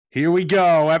Here we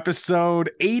go,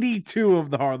 episode 82 of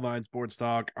the Hardline Sports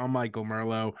Talk. I'm Michael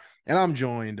Merlo, and I'm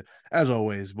joined, as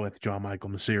always, with John Michael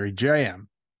Masiri. JM,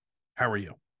 how are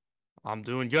you? I'm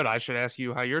doing good. I should ask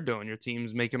you how you're doing. Your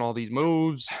team's making all these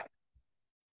moves.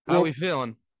 How are we Well,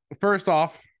 feeling? first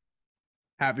off,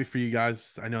 happy for you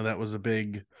guys. I know that was a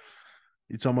big,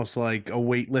 it's almost like a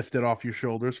weight lifted off your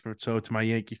shoulders. So to my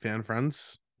Yankee fan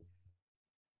friends,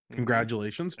 Mm-hmm.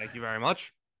 congratulations. Thank you very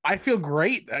much. I feel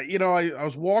great. I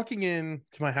was walking in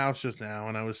to my house just now,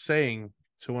 and I was saying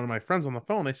to one of my friends on the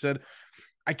phone, I said,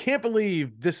 I can't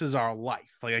believe this is our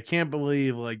life. Like, I can't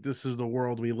believe this is the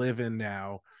world we live in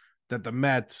now, that the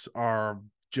Mets are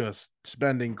just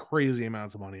spending crazy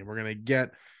amounts of money. And we're gonna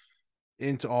get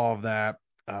into all of that.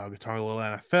 We talk a little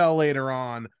NFL later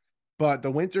on, but the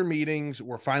winter meetings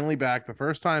were finally back, the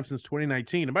first time since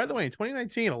 2019. And by the way, in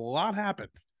 2019, a lot happened.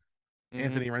 Mm-hmm.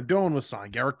 Anthony Rendon was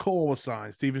signed. Garrett Cole was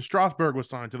signed. Steven Strasburg was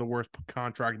signed to the worst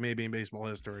contract maybe in baseball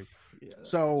history. Yeah.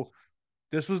 So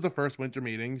this was the first winter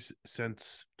meetings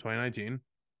since 2019,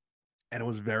 and it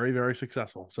was very, very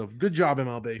successful. So good job,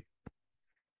 MLB.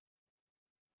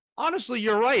 Honestly,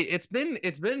 you're right. It's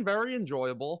been very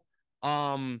enjoyable.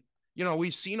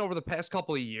 We've seen over the past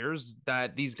couple of years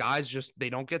that these guys just they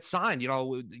don't get signed.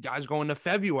 Guys go into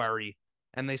February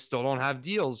and they still don't have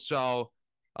deals. So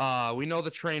we know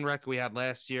the train wreck we had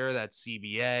last year, that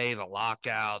CBA, the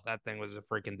lockout, that thing was a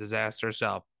freaking disaster.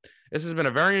 So this has been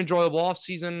a very enjoyable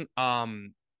offseason.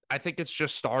 I think it's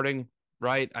just starting,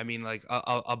 right? I mean, like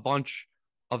a bunch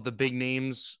of the big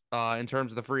names in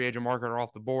terms of the free agent market are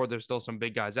off the board. There's still some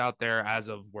big guys out there as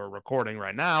of we're recording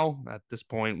right now. At this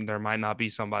point, there might not be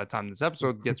some by the time this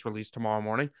episode gets released tomorrow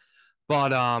morning.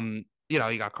 But you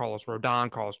got Carlos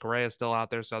Rodon, Carlos Correa still out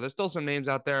there. So there's still some names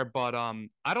out there, but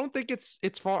I don't think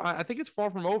it's far. I think it's far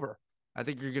from over. I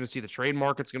think you're going to see the trade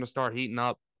market's going to start heating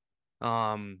up.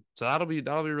 So that'll be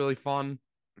really fun.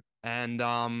 And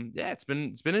yeah, it's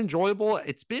been enjoyable.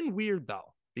 It's been weird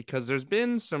though because there's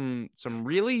been some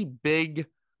really big,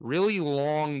 really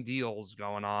long deals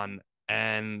going on,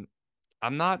 and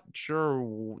I'm not sure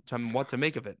what to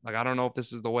make of it. Like I don't know if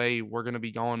this is the way we're going to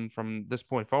be going from this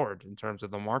point forward in terms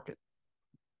of the market.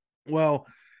 Well,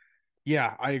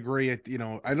 yeah, I agree.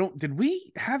 I don't. Did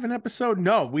we have an episode?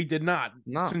 No, we did not.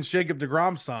 No, Since Jacob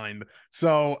DeGrom signed,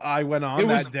 so I went it on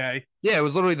was that day. yeah, it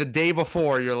was literally the day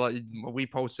before. You're like we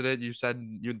posted it. You said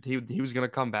he was going to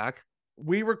come back.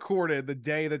 We recorded the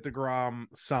day that DeGrom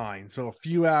signed, so a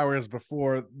few hours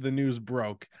before the news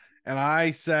broke. And I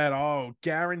said, "Oh,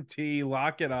 guarantee,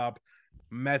 lock it up.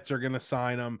 Mets are going to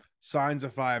sign him. Signs a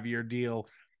 5-year deal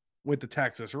with the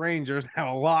Texas Rangers."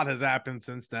 Now, a lot has happened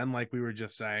since then, like we were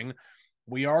just saying.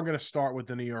 We are going to start with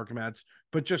the New York Mets,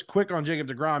 but just quick on Jacob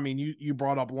DeGrom. I mean, you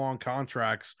brought up long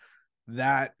contracts.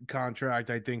 That contract,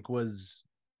 I think,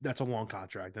 that's a long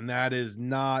contract, and that is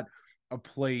not a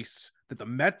place that the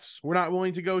Mets were not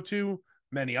willing to go to.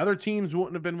 Many other teams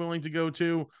wouldn't have been willing to go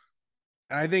to.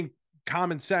 And I think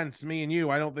common sense, me and you,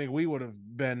 I don't think we would have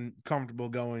been comfortable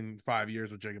going 5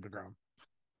 years with Jacob DeGrom.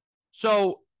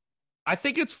 So I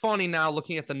think it's funny now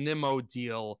looking at the Nimmo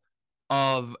deal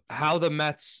of how the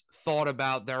Mets thought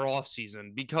about their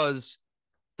offseason because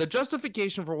the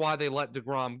justification for why they let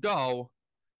DeGrom go,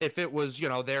 if it was,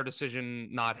 their decision,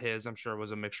 not his, I'm sure it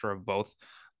was a mixture of both.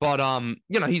 But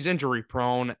he's injury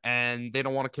prone and they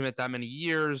don't want to commit that many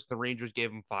years. The Rangers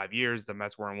gave him 5 years. The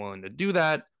Mets weren't willing to do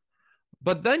that.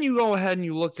 But then you go ahead and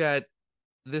you look at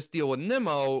this deal with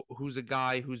Nimmo, who's a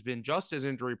guy who's been just as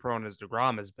injury prone as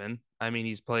DeGrom has been. I mean,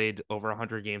 he's played over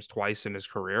 100 games twice in his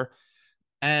career.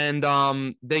 And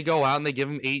they go out and they give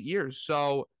him 8 years.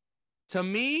 So to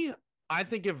me, I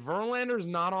think if Verlander's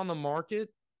not on the market,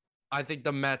 I think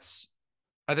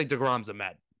I think DeGrom's a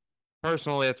Met.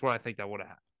 Personally, that's what I think that would have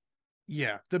happened.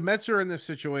 Yeah, the Mets are in this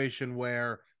situation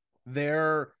where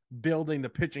they're building the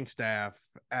pitching staff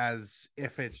as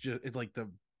if it's like the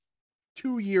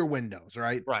 2-year windows,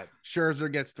 right? Right. Scherzer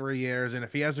gets 3 years, and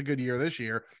if he has a good year this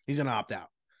year, he's gonna opt out.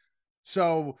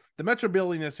 So the Mets are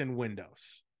building this in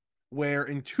windows, where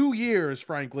in 2 years,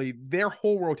 frankly, their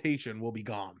whole rotation will be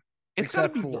gone, It's got to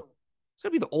except be the for it's got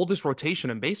to be the oldest rotation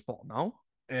in baseball, no?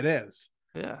 it is.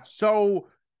 Yeah. So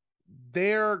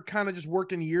they're kind of just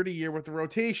working year to year with the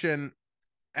rotation,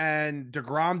 and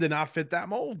DeGrom did not fit that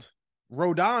mold.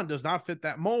 Rodon does not fit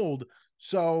that mold.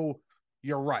 So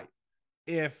you're right.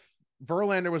 If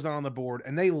Verlander was not on the board,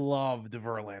 and they loved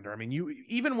Verlander. I mean, you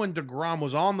even when DeGrom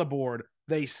was on the board,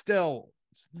 they still,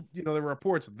 there were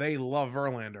reports they love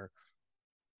Verlander.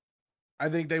 I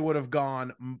think they would have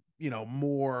gone,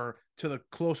 more to the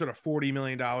closer to $40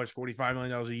 million, $45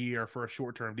 million a year for a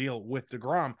short term deal with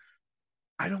DeGrom.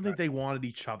 I don't think Right. they wanted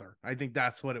each other. I think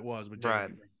that's what it was with Right.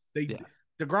 Jacob. They Yeah.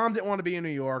 DeGrom didn't want to be in New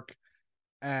York,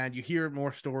 and you hear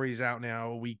more stories out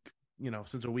now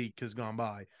since a week has gone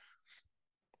by.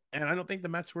 And I don't think the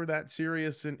Mets were that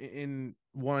serious in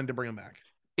wanting to bring him back.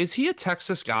 Is he a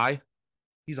Texas guy?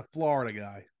 He's a Florida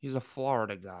guy. He's a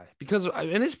Florida guy. Because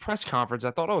in his press conference,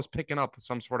 I thought I was picking up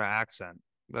some sort of accent.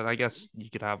 But I guess you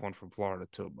could have one from Florida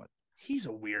too. But He's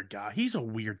a weird guy. He's a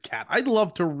weird cat. I'd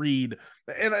love to read,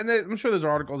 and I'm sure there's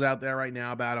articles out there right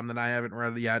now about him that I haven't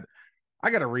read yet. I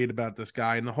got to read about this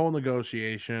guy and the whole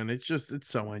negotiation. It's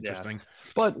so interesting.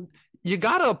 Yeah. But you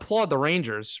got to applaud the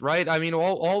Rangers, right? I mean,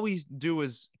 all we do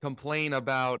is complain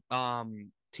about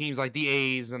teams like the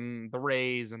A's and the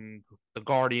Rays and the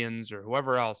Guardians or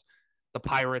whoever else, the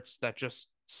Pirates that just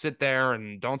sit there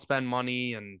and don't spend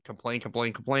money and complain.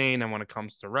 And when it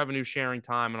comes to revenue sharing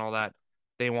time and all that,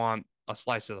 they want a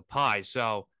slice of the pie.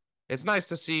 So it's nice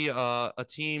to see a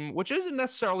team which isn't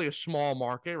necessarily a small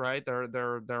market, right?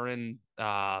 They're in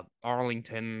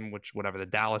Arlington, whatever the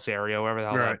Dallas area, wherever the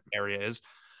hell that area is.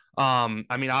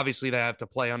 I mean, obviously they have to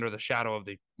play under the shadow of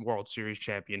the World Series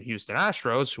champion Houston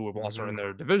Astros, who are also in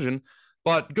their division.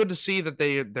 But good to see that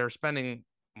they're spending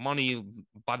money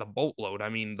by the boatload. I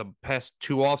mean, the past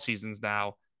 2 off seasons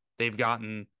now, they've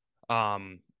gotten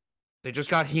they just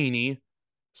got Heaney.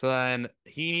 So then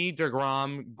Heaney,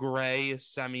 DeGrom, Gray,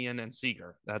 Semien, and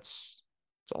Seager. It's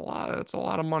a lot. It's a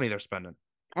lot of money they're spending.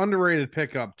 Underrated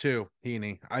pickup too,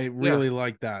 Heaney. I really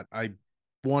like that. I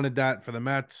wanted that for the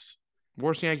Mets.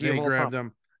 Worst Yankee of all grabbed time.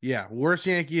 him. Yeah, worst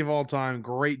Yankee of all time.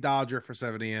 Great Dodger for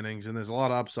 70 innings, and there's a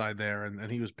lot of upside there,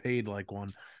 and he was paid like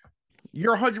one.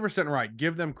 You're 100% right.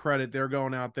 Give them credit. They're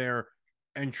going out there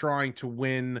and trying to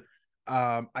win.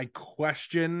 I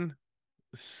question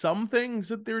some things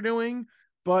that they're doing,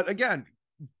 but again,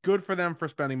 good for them for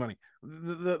spending money.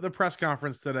 The press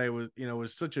conference today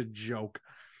was such a joke.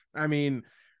 I mean,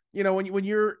 when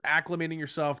you're acclimating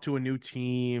yourself to a new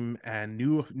team and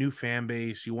new fan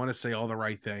base, you want to say all the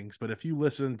right things. But if you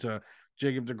listen to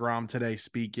Jacob DeGrom today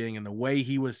speaking and the way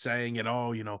he was saying it,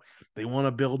 they want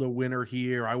to build a winner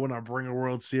here. I want to bring a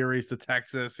World Series to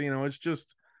Texas. It's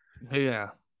just,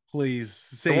 please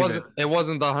save it. It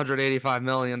wasn't the $185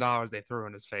 million they threw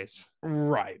in his face.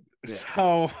 Right. Yeah.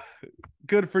 So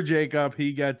good for Jacob.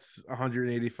 He gets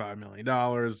 $185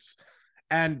 million.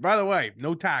 And by the way,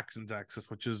 no tax in Texas,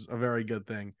 which is a very good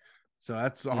thing. So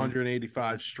that's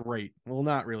 185 straight. Well,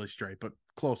 not really straight, but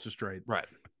close to straight. Right.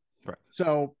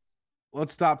 So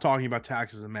let's stop talking about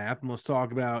taxes and math, and let's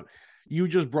talk about, you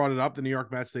just brought it up, the New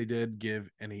York Mets. They did give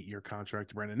an 8-year contract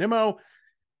to Brandon Nimmo,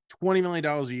 $20 million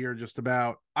a year, just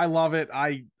about. I love it.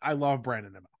 I love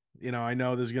Brandon Nimmo. I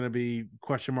know there's going to be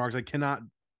question marks. I cannot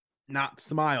not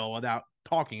smile without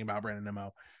talking about Brandon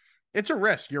Nimmo. It's a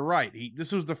risk. You're right.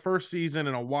 This was the first season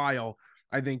in a while.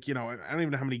 I think, I don't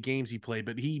even know how many games he played,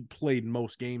 but he played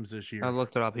most games this year. I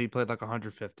looked it up. He played like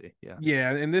 150. Yeah.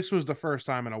 Yeah. And this was the first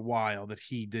time in a while that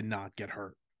he did not get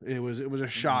hurt. It was a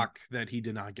shock that he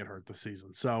did not get hurt this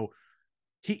season. So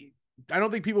I don't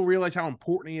think people realize how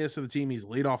important he is to the team. He's a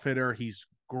leadoff hitter. He's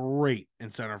great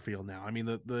in center field now. I mean,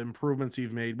 the improvements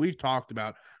he's made, we've talked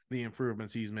about the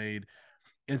improvements he's made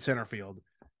in center field.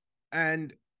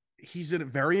 And he's a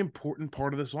very important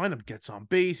part of this lineup. Gets on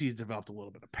base. He's developed a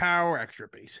little bit of power, extra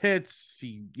base hits.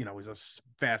 He, he's a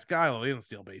fast guy. Although he doesn't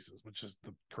steal bases, which is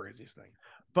the craziest thing.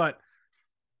 But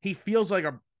he feels like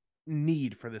a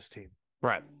need for this team.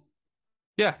 Right.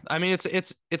 Yeah. I mean,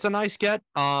 it's a nice get.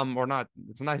 Or not.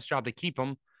 It's a nice job to keep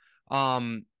him.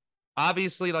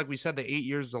 Obviously, like we said, the 8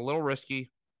 years is a little risky,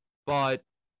 but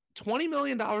 $20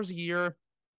 million a year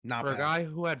not for bad. A guy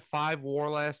who had 5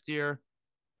 WAR last year.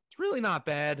 It's really not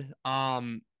bad.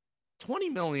 20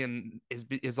 million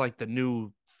is like the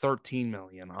new 13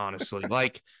 million, honestly.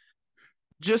 Like,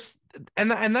 just and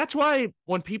that's why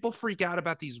when people freak out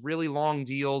about these really long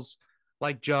deals,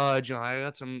 like Judge, I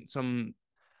got some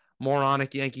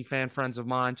moronic Yankee fan friends of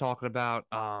mine talking about,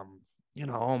 oh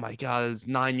my God, his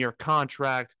 9-year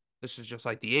contract. This is just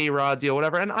like the A-Rod deal,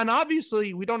 whatever. And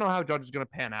obviously, we don't know how Judge is going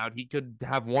to pan out. He could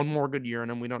have one more good year in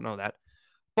him. We don't know that,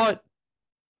 but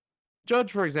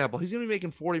Judge, for example, he's going to be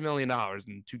making $40 million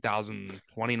in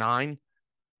 2029.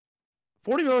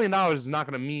 $40 million is not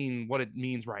going to mean what it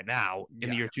means right now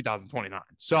in the year 2029.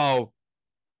 So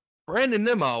Brandon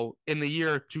Nimmo in the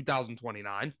year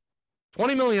 2029,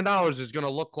 $20 million is going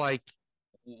to look like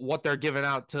what they're giving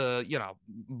out to,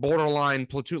 borderline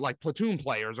platoon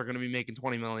players are going to be making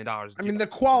 $20 million. I mean, the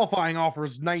qualifying offer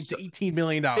is $18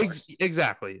 million.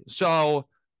 Exactly. So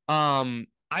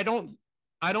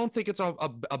I don't think it's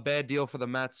a bad deal for the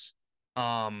Mets.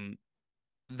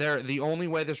 The only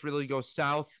way this really goes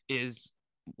south is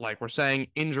like we're saying,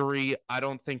 injury. I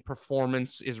don't think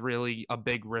performance is really a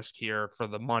big risk here for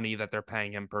the money that they're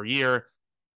paying him per year.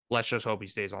 Let's just hope he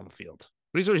stays on the field.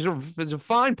 But he's a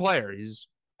fine player. He's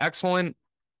excellent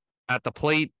at the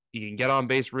plate. He can get on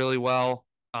base really well.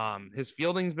 His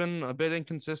fielding's been a bit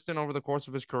inconsistent over the course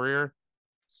of his career.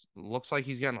 Looks like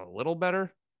he's getting a little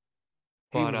better.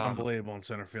 He was unbelievable in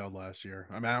center field last year.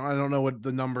 I mean, I don't know what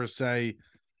the numbers say,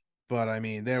 but I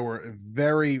mean, there were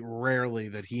very rarely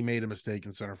that he made a mistake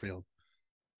in center field.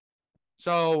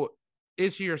 So,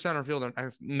 is he your center fielder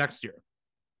next year?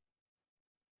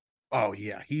 Oh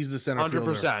yeah, he's the center 100%.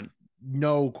 fielder.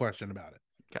 No question about it.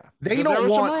 Okay. They don't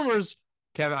want some rumors.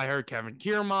 I heard Kevin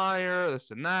Kiermaier,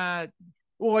 this and that.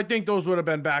 Well, I think those would have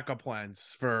been backup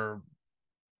plans for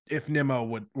if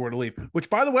Nimmo were to leave. Which,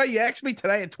 by the way, you asked me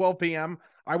today at 12 p.m.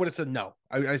 I would have said no.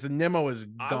 I said Nimmo is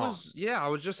gone. I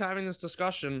was just having this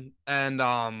discussion, and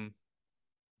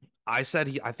I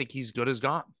said I think he's good as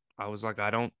gone. I was like,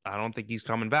 I don't think he's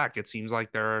coming back. It seems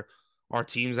like there are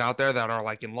teams out there that are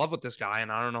like in love with this guy,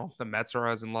 and I don't know if the Mets are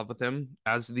as in love with him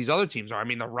as these other teams are. I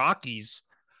mean, the Rockies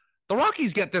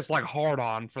get this like hard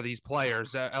on for these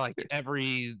players like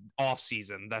every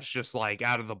offseason. That's just like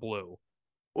out of the blue.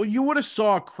 Well, you would have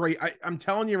saw I'm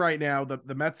telling you right now,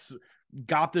 the Mets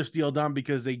got this deal done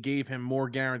because they gave him more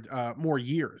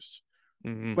years.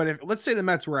 Mm-hmm. But if let's say the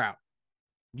Mets were out,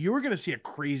 you were going to see a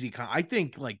crazy I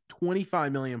think like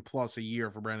 25 million plus a year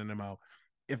for Brandon Nimmo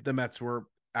if the Mets were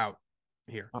out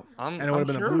here. And it would have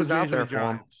been the Blue Jays and the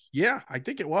Giants. Yeah, I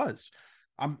think it was.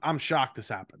 I'm shocked this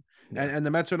happened. Yeah. And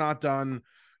the Mets are not done.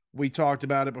 We talked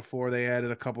about it before. They added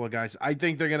a couple of guys. I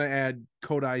think they're going to add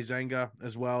Kodai Senga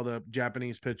as well, the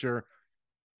Japanese pitcher,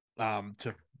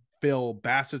 to fill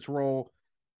Bassett's role.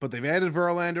 But they've added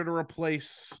Verlander to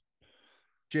replace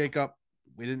Jacob.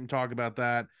 We didn't talk about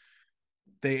that.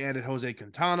 They added Jose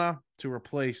Quintana to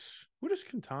replace. Who does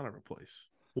Quintana replace?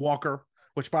 Walker.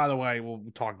 Which, by the way, we'll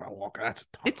talk about Walker. That's a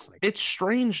tough It's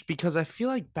strange because I feel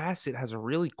like Bassett has a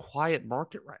really quiet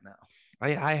market right now.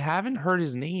 I haven't heard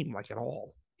his name like at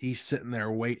all. He's sitting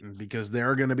there waiting because there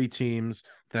are going to be teams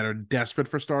that are desperate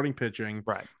for starting pitching.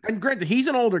 Right. And granted, he's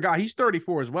an older guy. He's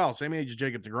 34 as well, same age as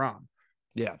Jacob deGrom.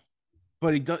 Yeah.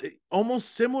 But he does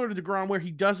almost similar to deGrom, where he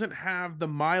doesn't have the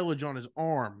mileage on his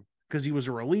arm because he was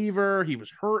a reliever. He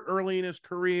was hurt early in his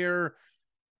career.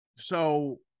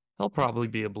 So he'll probably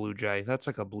be a Blue Jay. That's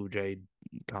like a Blue Jay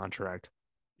contract.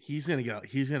 He's gonna get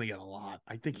a lot.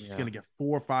 I think he's gonna get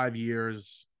 4 or 5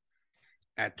 years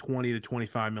at $20 to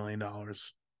 $25 million.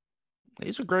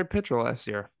 He's a great pitcher last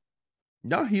year.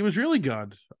 No, he was really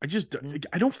good.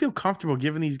 I don't feel comfortable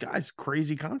giving these guys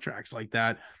crazy contracts like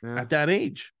that at that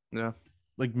age. Yeah.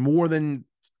 Like more than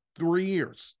 3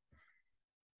 years.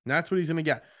 And that's what he's going to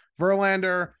get.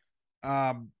 Verlander,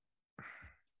 not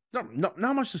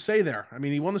much to say there. I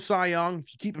mean, he won the Cy Young.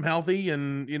 If you keep him healthy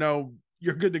and,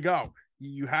 you're good to go.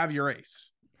 You have your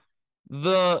ace.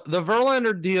 The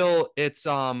Verlander deal, it's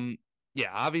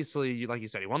obviously, like you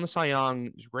said, he won the Cy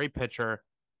Young. He's a great pitcher.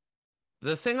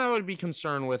 The thing I would be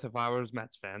concerned with if I was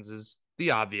Mets fans is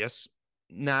the obvious.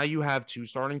 Now you have 2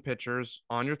 starting pitchers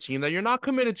on your team that you're not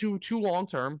committed to too long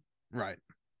term. Right.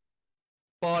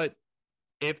 But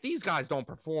if these guys don't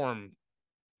perform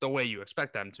the way you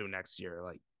expect them to next year,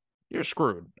 like, you're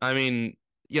screwed. I mean,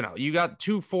 you got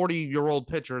 2 40-year-old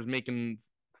pitchers making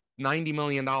 $90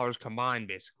 million combined,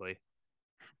 basically.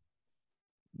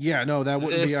 Yeah, no, that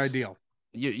wouldn't be ideal.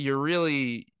 You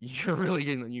really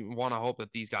want to hope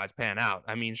that these guys pan out.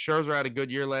 I mean, Scherzer had a good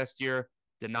year last year,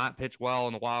 did not pitch well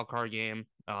in the wild card game,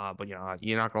 but you're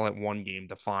not going to let one game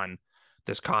define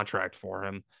this contract for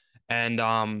him. And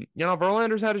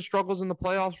Verlander's had his struggles in the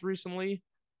playoffs recently.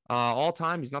 All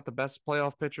time, he's not the best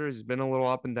playoff pitcher. He's been a little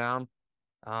up and down.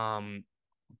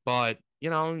 But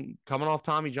coming off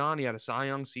Tommy John, he had a Cy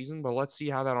Young season, but let's see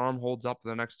how that arm holds up for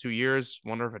the next 2 years.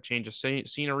 Wonder if a change of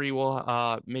scenery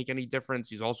will make any difference.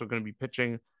 He's also going to be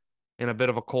pitching in a bit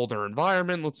of a colder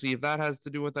environment. Let's see if that has to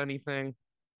do with anything.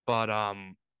 But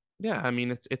I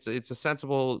mean, it's a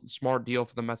sensible, smart deal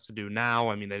for the Mets to do now.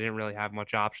 I mean, they didn't really have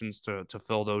much options to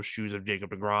fill those shoes of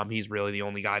Jacob deGrom. He's really the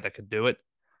only guy that could do it.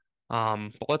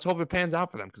 But let's hope it pans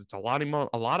out for them because it's a lot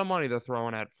of money they're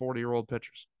throwing at 40-year-old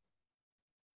pitchers.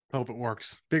 Hope it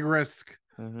works. Big risk.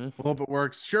 Mm-hmm. Hope it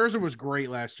works. Scherzer was great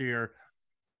last year.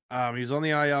 He was on the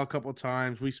IL a couple of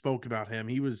times. We spoke about him.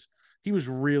 He was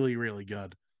really, really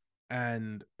good.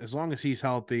 And as long as he's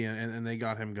healthy and they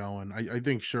got him going, I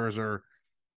think Scherzer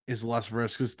is less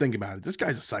risk. Because think about it, this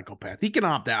guy's a psychopath. He can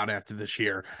opt out after this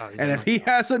year. And if he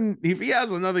has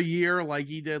another year like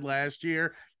he did last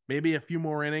year, maybe a few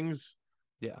more innings.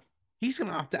 Yeah. he's going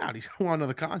to opt out. He's going to want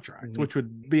another contract, Mhm. which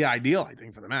would be ideal, I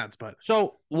think, for the Mets. But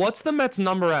So what's the Mets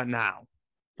number at now?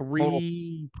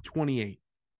 328.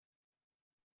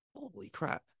 Holy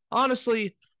crap.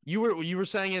 Honestly, you were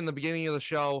saying in the beginning of the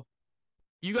show,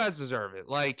 you guys deserve it.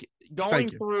 Like going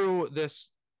through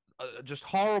this just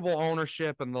horrible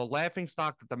ownership and the laughing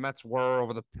stock that the Mets were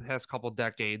over the past couple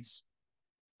decades.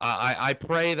 I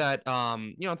pray that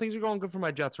things are going good for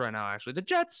my Jets right now. Actually, the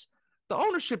Jets, the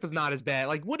ownership is not as bad.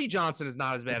 Like Woody Johnson is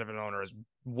not as bad of an owner as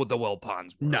the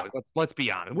Wilpons were. No, like, let's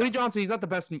be honest. No. Woody Johnson, he's not the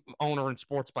best owner in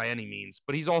sports by any means,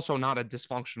 but he's also not a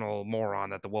dysfunctional moron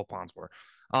that the Wilpons were.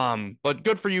 But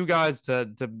good for you guys to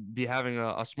be having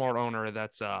a smart owner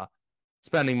that's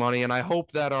spending money, and I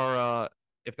hope that our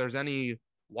if there's any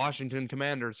Washington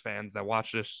Commanders fans that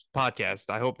watch this podcast,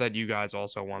 I hope that you guys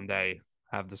also one day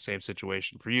have the same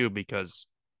situation for you, because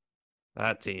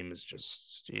that team is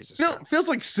just Jesus. Feels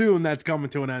like soon that's coming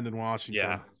to an end in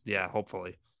Washington. Yeah,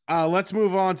 hopefully. Let's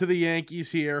move on to the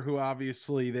Yankees here, who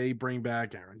obviously they bring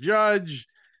back Aaron Judge.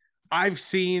 I've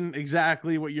seen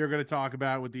exactly what you're going to talk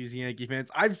about with these Yankee fans.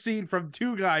 I've seen from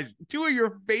two of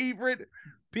your favorite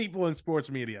people in sports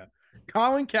media,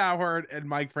 Colin Cowherd and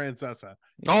Mike Francesa.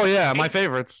 Oh, yeah, my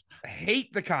favorites.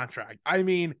 Hate the contract. I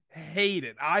mean, hate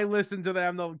it. I listened to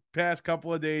them the past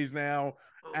couple of days now,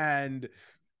 and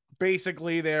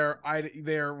basically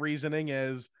their reasoning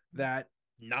is that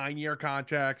 9-year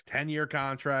contracts, 10-year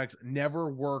contracts never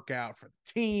work out for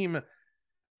the team.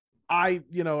 I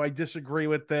disagree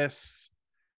with this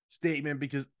statement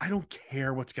because I don't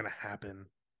care what's going to happen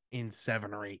in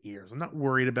 7 or 8 years. I'm not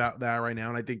worried about that right now,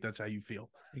 and I think that's how you feel.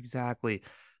 Exactly.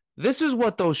 This is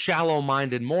what those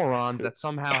shallow-minded morons that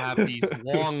somehow have these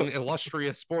long,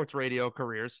 illustrious sports radio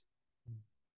careers.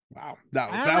 Wow,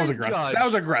 that was aggressive. That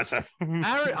was aggressive.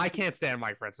 I can't stand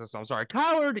Mike Francesa. I'm sorry.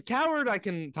 Coward, I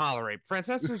can tolerate.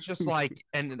 Francesa is just like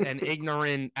an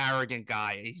ignorant, arrogant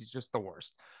guy. He's just the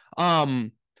worst.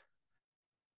 The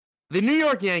New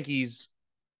York Yankees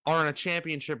are in a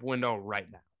championship window right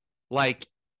now. Like,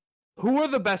 who are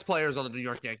the best players on the New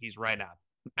York Yankees right now?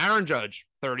 Aaron Judge,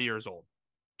 30 years old.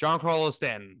 Giancarlo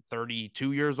Stanton,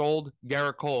 32 years old.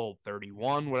 Garrett Cole,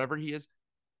 31, whatever he is.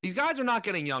 These guys are not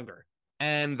getting younger,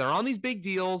 and they're on these big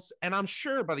deals, and I'm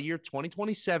sure by the year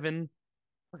 2027,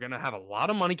 we're going to have a lot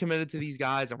of money committed to these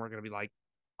guys, and we're going to be like,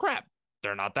 crap,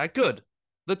 they're not that good.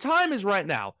 The time is right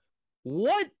now.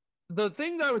 The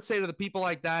things I would say to the people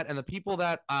like that, and the people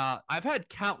that I've had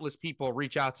countless people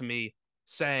reach out to me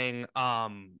saying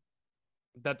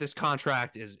that this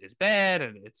contract is bad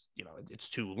and it's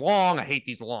too long. I hate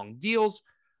these long deals.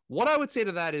 What I would say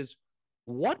to that is,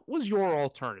 what was your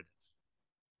alternative?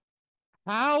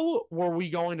 How were we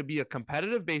going to be a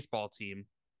competitive baseball team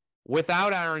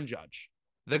without Aaron Judge?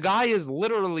 The guy is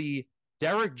literally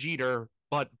Derek Jeter,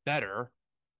 but better.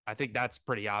 I think that's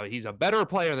pretty obvious. He's a better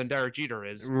player than Derek Jeter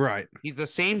is. Right. He's the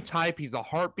same type. He's the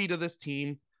heartbeat of this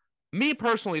team. Me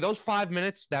personally, those 5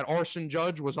 minutes that Arson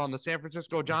Judge was on the San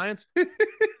Francisco Giants,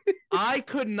 I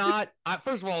could not.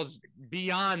 First of all, I was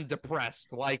beyond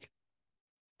depressed. Like,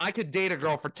 I could date a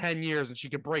girl for 10 years and she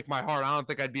could break my heart. I don't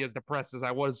think I'd be as depressed as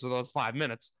I was for those 5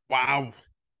 minutes. Wow.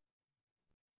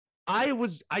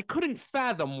 I couldn't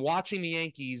fathom watching the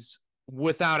Yankees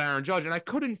without Aaron Judge, and I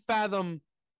couldn't fathom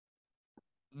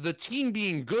the team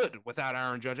being good without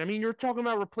Aaron Judge. I mean, you're talking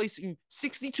about replacing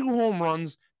 62 home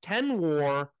runs, 10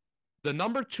 WAR, the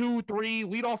number 2, 3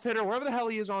 leadoff hitter, wherever the hell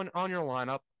he is on your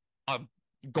lineup, a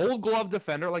Gold Glove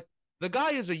defender. Like, the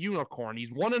guy is a unicorn.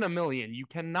 He's 1 in a million. You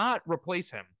cannot replace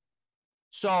him.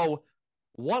 So,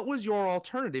 what was your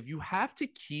alternative? You have to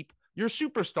keep your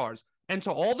superstars. And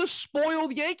to all the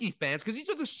spoiled Yankee fans, because these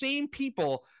are the same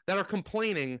people that are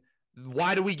complaining,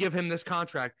 why do we give him this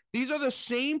contract? These are the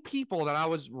same people that I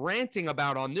was ranting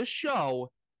about on this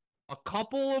show a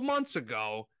couple of months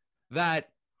ago that,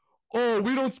 oh,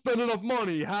 we don't spend enough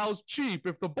money. How's cheap?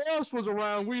 If the boss was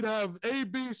around, we'd have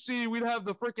ABC. We'd have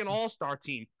the freaking all-star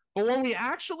team. But when we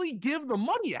actually give the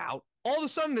money out, all of a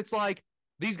sudden it's like,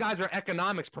 these guys are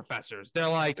economics professors. They're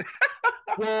like,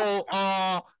 well,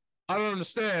 I don't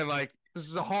understand. Like, this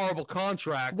is a horrible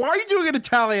contract. Why are you doing an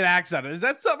Italian accent? Is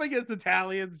that something against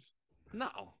Italians? No.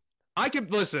 I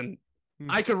could listen.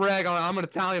 I could rag on. I'm an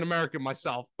Italian American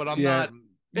myself, but I'm not.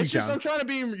 It's just I'm trying to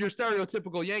be your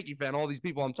stereotypical Yankee fan. All these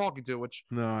people I'm talking to, which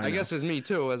I guess is me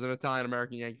too, as an Italian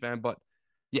American Yankee fan. But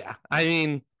yeah, I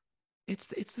mean, it's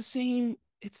the same.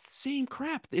 It's the same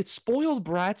crap. It's spoiled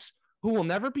brats who will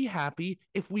never be happy.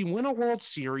 If we win a World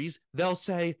Series, they'll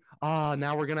say,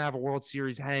 now we're gonna have a World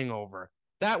Series hangover.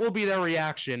 That will be their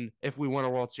reaction if we win a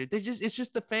World Series. It's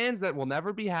just the fans that will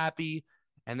never be happy,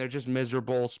 and they're just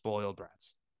miserable, spoiled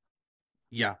brats.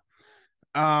 Yeah.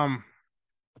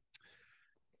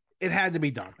 it had to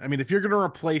be done. I mean, if you're going to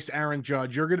replace Aaron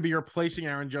Judge, you're going to be replacing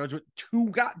Aaron Judge with two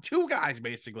guys,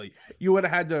 basically. You would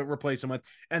have had to replace them with,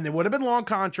 and they would have been long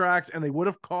contracts, and they would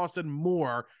have costed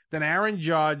more than Aaron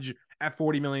Judge at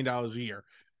 $40 million a year.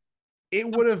 It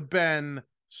would have been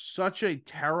such a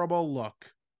terrible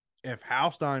look if Hal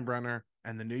Steinbrenner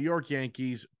and the New York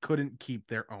Yankees couldn't keep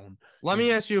their own. Let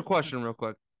me ask you a question real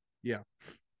quick. Yeah.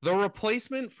 The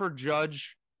replacement for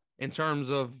Judge, in terms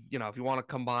of, if you want to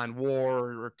combine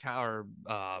war or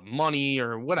money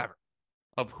or whatever,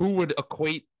 of who would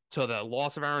equate to the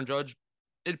loss of Aaron Judge,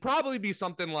 it'd probably be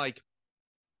something like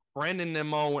Brandon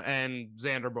Nimmo and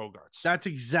Xander Bogaerts. That's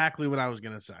exactly what I was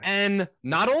going to say. And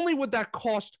not only would that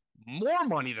cost more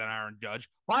money than Aaron Judge,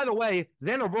 by the way,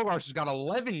 Xander Bogaerts has got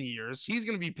 11 years. He's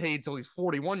going to be paid till he's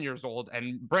 41 years old,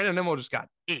 and Brandon Nimmo just got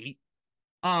 8.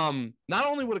 Not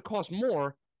only would it cost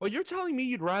more, but you're telling me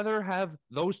you'd rather have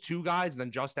those two guys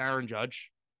than just Aaron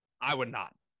Judge? I would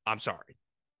not. I'm sorry.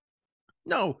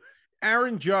 No,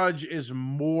 Aaron Judge is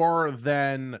more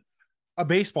than a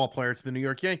baseball player to the New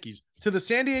York Yankees. To the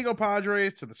San Diego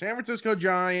Padres, to the San Francisco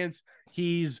Giants,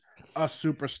 he's a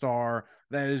superstar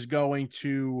that is going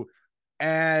to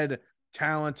add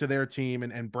talent to their team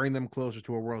and bring them closer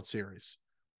to a World Series.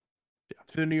 Yeah.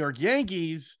 To the New York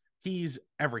Yankees, he's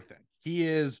everything. He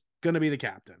is going to be the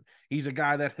captain. He's a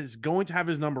guy that is going to have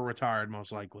his number retired,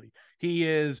 most likely. He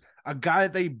is a guy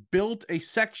that they built a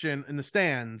section in the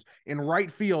stands in right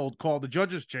field called the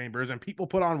Judges' Chambers, and people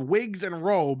put on wigs and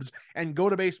robes and go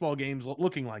to baseball games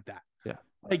looking like that. Yeah.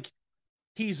 Like,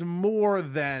 he's more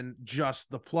than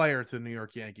just the player to the New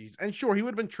York Yankees. And sure, he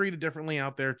would have been treated differently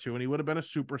out there too, and he would have been a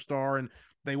superstar, and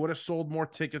they would have sold more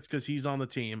tickets because he's on the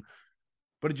team.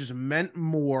 But it just meant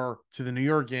more to the New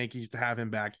York Yankees to have him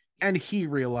back. And he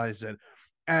realized it.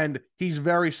 And he's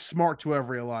very smart to have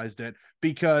realized it,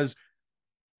 because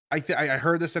I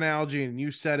heard this analogy and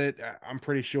you said it, I'm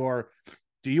pretty sure.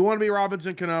 Do you want to be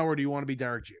Robinson Cano or do you want to be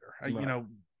Derek Jeter? Right.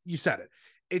 You said it.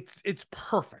 It's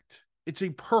perfect. It's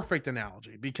a perfect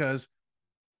analogy, because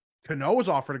Cano was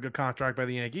offered a good contract by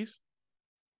the Yankees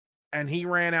and he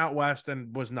ran out west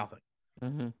and was nothing.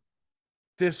 Mm-hmm.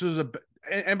 This was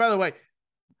and by the way,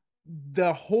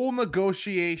 the whole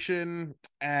negotiation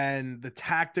and the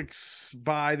tactics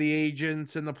by the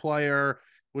agents and the player,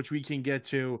 which we can get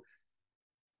to,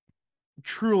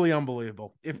 truly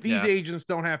unbelievable. If these agents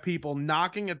don't have people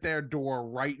knocking at their door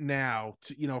right now,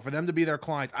 for them to be their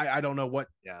clients, I don't know what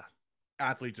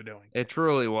athletes are doing. It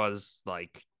truly was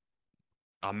like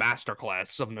a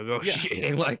masterclass of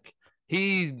negotiating. Yeah. Like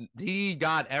he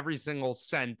got every single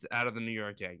cent out of the New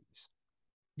York Yankees.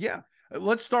 Yeah.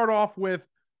 Let's start off with,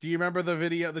 do you remember the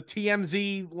video, the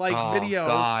TMZ video?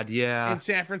 God, yeah. In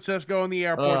San Francisco in the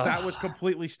airport? That was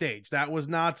completely staged. That was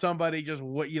not somebody just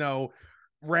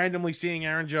randomly seeing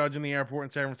Aaron Judge in the airport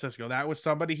in San Francisco. That was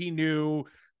somebody he knew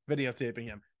videotaping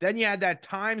him. Then you had that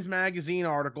Times Magazine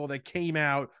article that came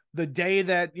out the day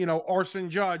that,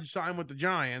 Arson Judge signed with the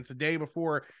Giants, the day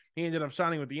before he ended up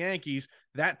signing with the Yankees.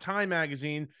 That Time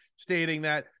Magazine stating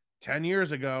that 10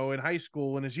 years ago in high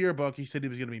school, in his yearbook, he said he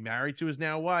was going to be married to his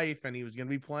now wife and he was going to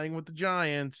be playing with the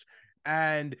Giants,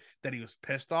 and that he was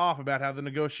pissed off about how the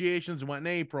negotiations went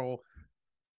in April,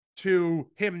 to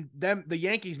the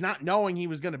Yankees not knowing he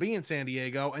was going to be in San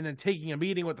Diego and then taking a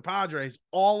meeting with the Padres.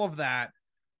 All of that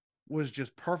was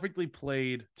just perfectly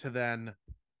played to then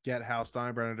get Hal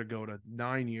Steinbrenner to go to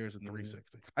 9 years at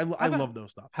 360. I love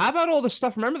those stuff. How about all the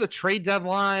stuff? Remember the trade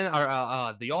deadline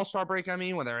or the All-Star break? I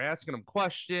mean, when they were asking him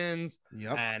questions,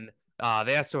 and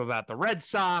they asked him about the Red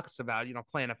Sox, about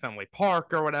playing at Fenway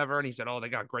Park or whatever, and he said, "Oh, they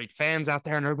got great fans out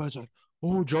there," and everybody's like,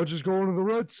 "Oh, Judge is going to the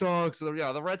Red Sox." So,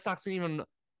 the Red Sox didn't even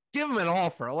give him an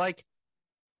offer. Like,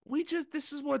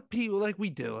 this is what people we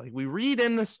do. Like, we read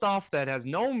in the stuff that has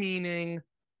no meaning.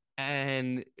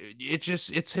 And it's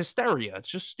hysteria. It's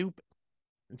just stupid.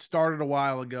 It started a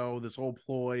while ago, this whole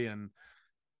ploy, and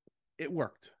it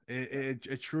worked.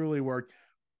 It truly worked.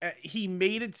 He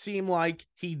made it seem like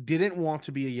he didn't want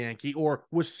to be a Yankee or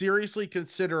was seriously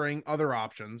considering other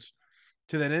options,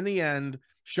 to then in the end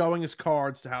showing his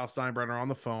cards to Hal Steinbrenner on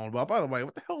the phone. Well, by the way,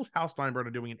 what the hell is Hal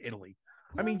Steinbrenner doing in Italy?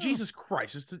 I mean, Jesus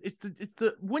Christ, it's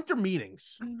the winter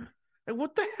meetings. And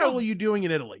what the hell are you doing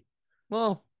in Italy?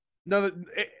 Well, no,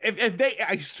 if they,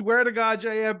 I swear to God,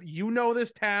 JM,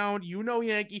 this town,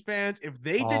 Yankee fans, if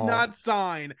they did not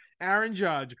sign Aaron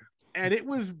Judge and it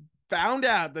was found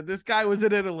out that this guy was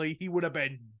in Italy, he would have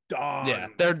been done. Yeah,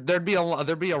 there'd be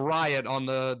a riot on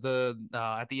the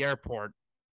at the airport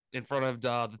in front of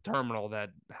the terminal that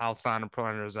Hal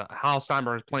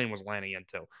Steinbrenner's plane was landing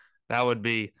into. That would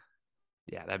be,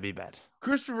 that'd be bad.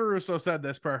 Christopher Russo said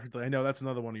this perfectly. I know that's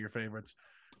another one of your favorites.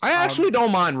 I actually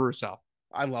don't mind Russo.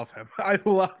 I love him. I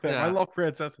love him. Yeah. I love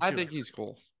Francesa. I think he's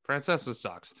cool. Francesa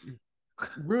sucks.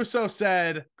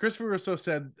 Christopher Russo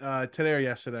said today or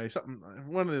yesterday, something,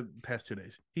 one of the past 2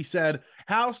 days, he said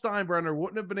Hal Steinbrenner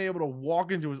wouldn't have been able to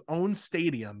walk into his own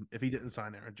stadium if he didn't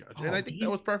sign Aaron Judge. And I think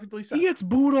that was perfectly said. He gets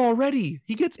booed already.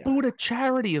 He gets booed at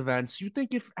charity events. You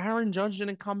think if Aaron Judge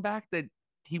didn't come back that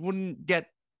he wouldn't get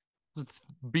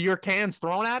beer cans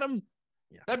thrown at him?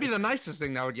 Yeah, that'd be the nicest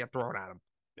thing that would get thrown at him.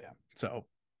 Yeah. So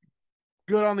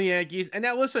good on the Yankees. And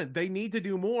now listen, they need to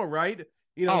do more, right?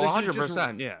 You know,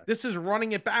 100%. Yeah. This is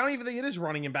running it back. I don't even think it is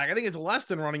running it back. I think it's less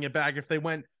than running it back if they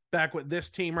went back with this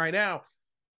team right now.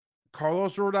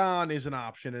 Carlos Rodon is an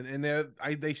option, and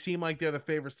they seem like they're the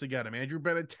favorites to get him. Andrew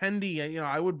Benintendi,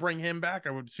 I would bring him back.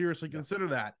 I would seriously consider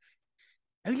that.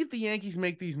 I think if the Yankees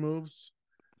make these moves,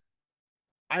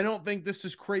 I don't think this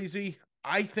is crazy.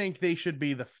 I think they should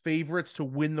be the favorites to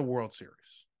win the World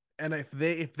Series. And if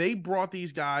they brought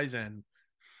these guys in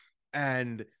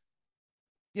and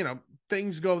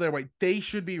things go their way, they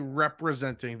should be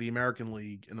representing the American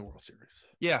League in the World Series.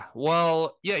 Yeah,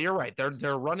 well, yeah, you're right.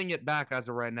 They're running it back as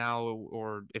of right now,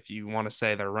 or if you want to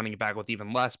say they're running it back with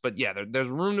even less. But yeah, there's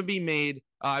room to be made.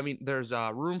 There's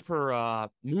room for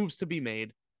moves to be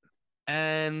made,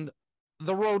 and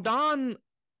the Rodon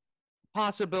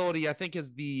possibility, I think,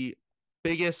 is the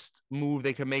biggest move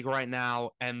they can make right now,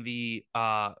 and the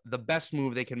best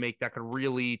move they can make that could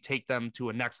really take them to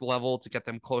a next level to get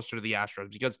them closer to the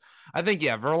Astros. Because I think,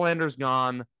 Verlander's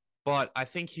gone, but I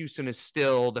think Houston is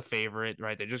still the favorite,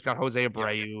 right? They just got Jose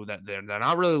Abreu. That they're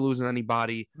not really losing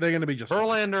anybody. They're going to be just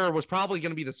Verlander was probably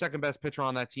going to be the second best pitcher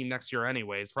on that team next year,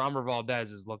 anyways. Framber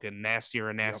Valdez is looking nastier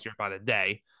and nastier by the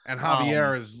day, and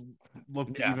Javier has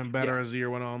looked even better as the year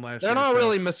went on last year. They're not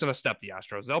really missing a step, the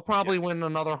Astros. They'll probably win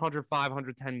another 105,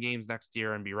 110 games next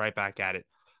year and be right back at it.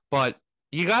 But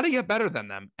you got to get better than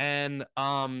them. And,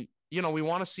 we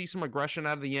want to see some aggression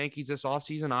out of the Yankees this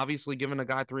offseason. Obviously, giving a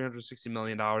guy $360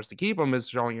 million to keep him is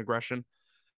showing aggression.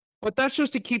 But that's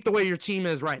just to keep the way your team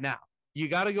is right now. You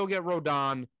got to go get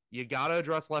Rodon. You got to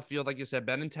address left field. Like you said,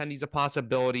 Benintendi's a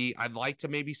possibility. I'd like to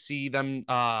maybe see them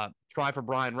try for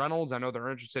Brian Reynolds. I know they're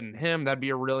interested in him. That'd be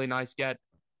a really nice get.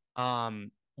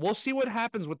 We'll see what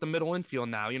happens with the middle infield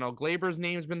now. Glaber's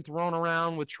name's been thrown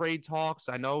around with trade talks.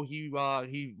 I know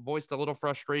he voiced a little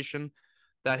frustration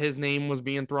that his name was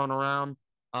being thrown around.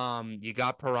 You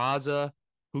got Peraza,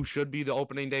 who should be the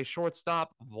opening day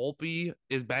shortstop. Volpe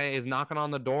is knocking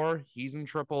on the door. He's in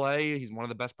AAA. He's one of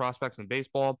the best prospects in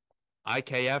baseball.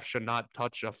 IKF should not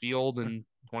touch a field in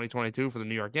 2022 for the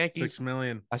New York Yankees. $6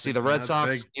 million. I see the Red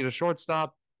Sox need a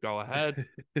shortstop. Go ahead.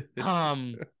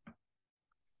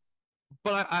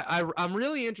 But I'm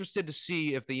really interested to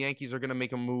see if the Yankees are going to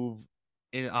make a move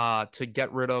to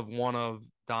get rid of one of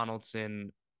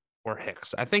Donaldson or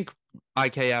Hicks. I think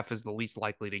IKF is the least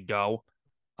likely to go,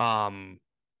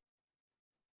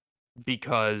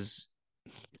 because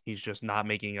he's just not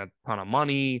making a ton of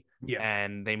money,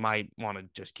 and they might want to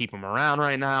just keep him around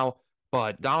right now.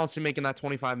 But Donaldson making that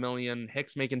 $25 million,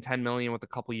 Hicks making $10 million with a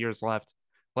couple years left.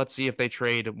 Let's see if they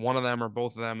trade one of them or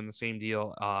both of them in the same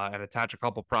deal and attach a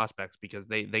couple prospects, because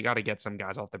they got to get some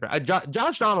guys off their back.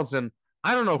 Josh Donaldson,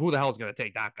 I don't know who the hell is going to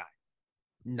take that guy.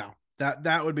 No,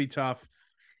 that would be tough.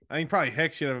 I think probably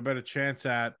Hicks you'd have a better chance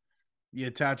at. You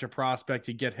attach a prospect,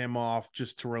 you get him off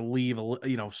just to relieve,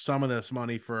 some of this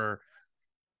money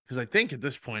because I think at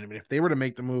this point, if they were to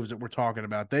make the moves that we're talking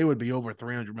about, they would be over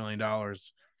 $300 million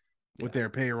with their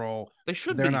payroll.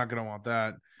 They're not going to want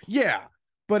that. Yeah.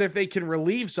 But if they can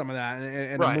relieve some of that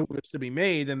and a move is to be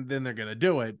made, then they're going to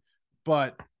do it.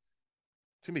 But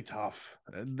it's going to be tough.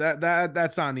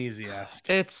 That's not an easy ask.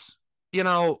 It's,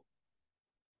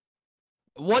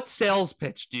 what sales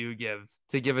pitch do you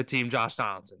give a team Josh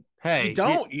Donaldson? Hey,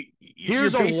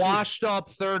 here's a washed up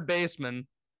third baseman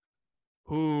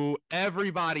who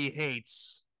everybody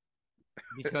hates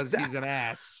because he's an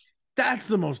ass. That's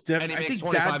the most difficult. And he makes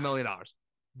 $25 million.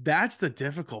 That's the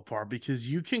difficult part, because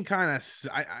you can kind of,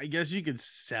 I guess you could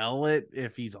sell it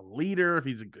if he's a leader, if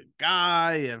he's a good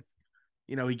guy, if,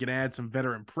 he can add some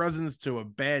veteran presence to a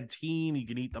bad team. He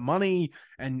can eat the money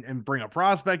and bring a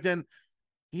prospect in.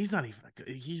 He's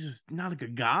he's just not a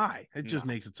good guy. It just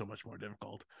makes it so much more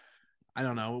difficult. I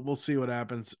don't know. We'll see what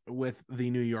happens with the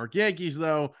New York Yankees,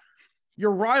 though.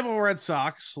 Your rival Red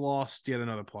Sox lost yet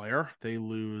another player. They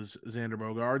lose Xander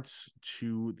Bogaerts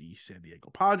to the San Diego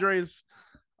Padres.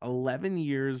 11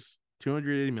 years,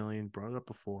 $280 million. Brought it up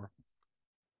before.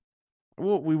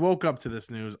 We woke up to this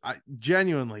news. I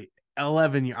genuinely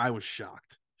 11 years. I was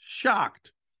shocked.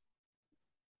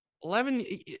 11.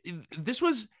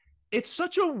 It's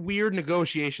such a weird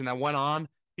negotiation that went on,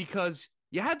 because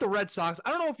you had the Red Sox. I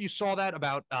don't know if you saw that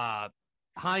about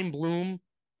Heim Bloom,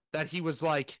 that he was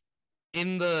like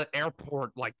in the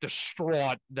airport, like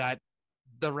distraught that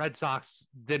the Red Sox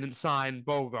didn't sign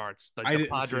Bogarts. Like I the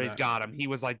didn't see Padres that. got him. He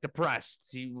was like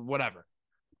depressed. Whatever.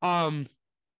 Um,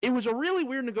 it was a really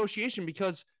weird negotiation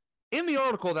because in the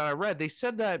article that I read, they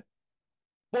said that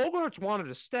Bogarts wanted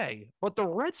to stay, but the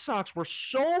Red Sox were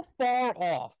so far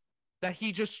off that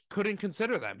he just couldn't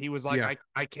consider them. He was like, Yeah.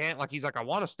 I can't, like, he's like, I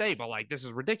want to stay, but like, this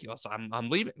is ridiculous. I'm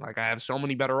leaving. Like, I have so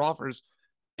many better offers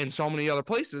in so many other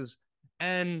places.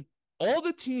 And all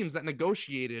the teams that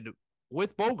negotiated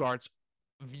with Bogarts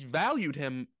valued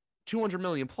him 200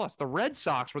 million plus. The Red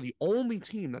Sox were the only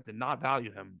team that did not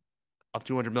value him of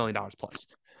 $200 million plus.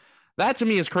 That to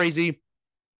me is crazy.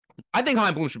 I think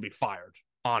Chaim Bloom should be fired,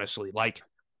 honestly. Like,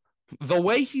 the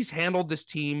way he's handled this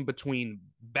team between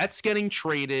Betts getting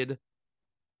traded,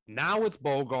 now with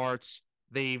Bogarts,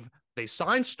 they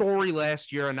signed Story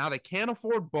last year, and now they can't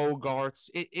afford Bogarts.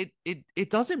 It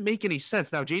doesn't make any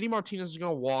sense. Now JD Martinez is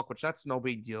going to walk, which that's no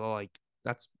big deal. Like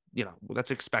that's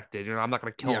that's expected. I'm not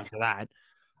going to kill him for that.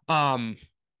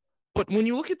 But when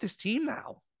you look at this team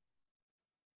now,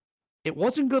 it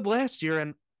wasn't good last year,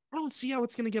 and I don't see how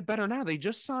it's going to get better now. They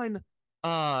just signed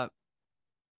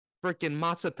freaking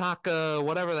Masataka,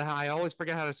 whatever the hell. I always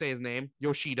forget how to say his name.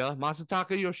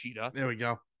 Masataka Yoshida. There we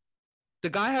go. The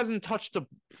guy hasn't touched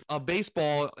a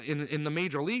baseball in the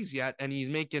major leagues yet, and he's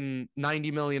making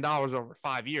 $90 million over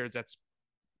 5 years. That's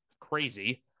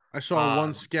crazy. I saw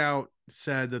one scout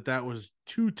said that was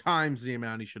 2 times the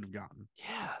amount he should have gotten.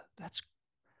 Yeah,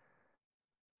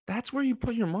 that's where you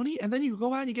put your money. And then you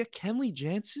go out and you get Kenley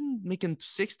Jansen making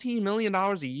 $16 million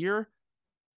a year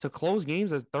to close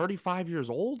games as 35 years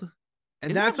old.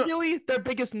 And that's really their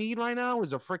biggest need right now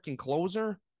is a freaking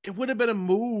closer. It would have been a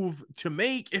move to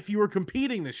make if you were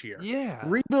competing this year. Yeah.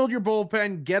 Rebuild your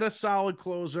bullpen, get a solid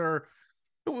closer.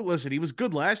 Listen, he was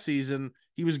good last season.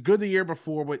 He was good the year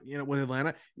before with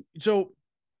Atlanta. So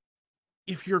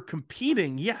if you're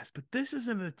competing, yes, but this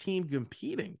isn't a team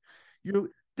competing.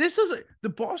 The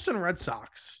Boston Red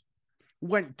Sox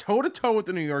went toe-to-toe with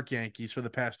the New York Yankees for the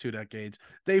past 2 decades.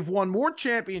 They've won more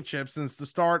championships since the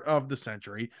start of the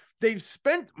century. They've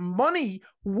spent money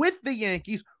with the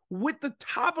Yankees, with the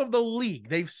top of the league.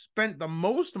 They've spent the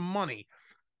most money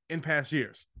in past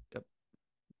years. Yep.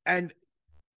 And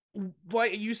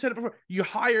like you said it before, you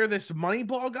hire this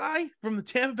Moneyball guy from the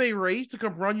Tampa Bay Rays to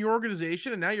come run your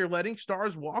organization, and now you're letting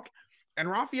stars walk. And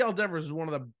Rafael Devers is one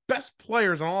of the best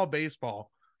players in all of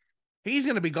baseball. He's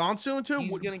going to be gone soon, too. He's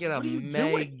going to get a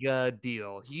mega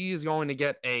deal. He's going to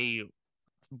get a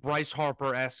Bryce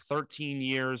Harper-esque 13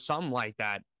 years, something like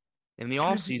that in the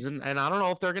offseason. And I don't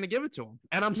know if they're going to give it to him.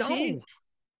 And I'm seeing,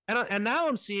 and now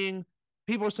I'm seeing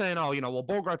people are saying, oh, well,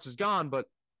 Bogarts is gone, but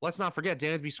let's not forget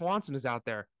Dansby Swanson is out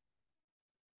there.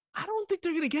 I don't think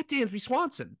they're going to get Dansby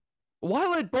Swanson. Why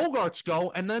let Bogarts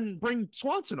go and then bring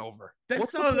Swanson over?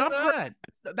 That's not enough.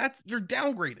 That's you're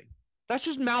downgrading. That's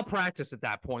just malpractice at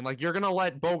that point. Like, you're going to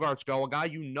let Bogarts go, a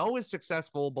guy is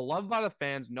successful, beloved by the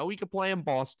fans, know he could play in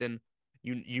Boston.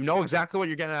 You know exactly what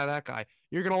you're getting out of that guy.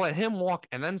 You're going to let him walk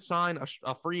and then sign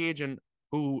a free agent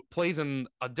who plays in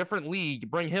a different league,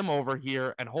 bring him over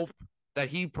here and hope that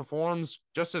he performs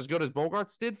just as good as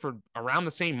Bogarts did for around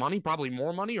the same money, probably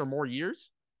more money or more years?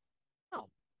 No.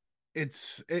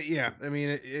 I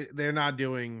mean, they're not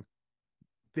doing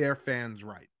their fans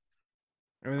right.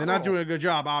 I mean, they're not doing a good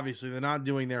job, obviously. They're not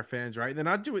doing their fans right. They're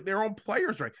not doing their own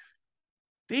players right.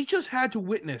 They just had to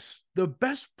witness the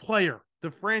best player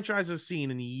the franchise has seen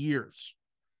in years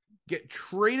get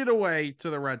traded away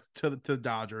to the Reds, to the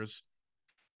Dodgers,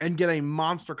 and get a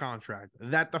monster contract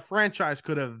that the franchise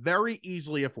could have very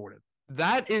easily afforded.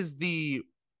 That is the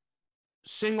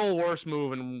single worst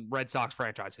move in Red Sox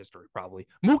franchise history, probably.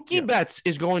 Mookie Betts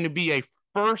is going to be a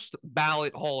first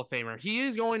ballot Hall of Famer. He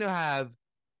is going to have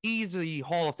easy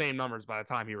Hall of Fame numbers by the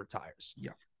time he retires.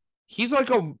 Yeah. He's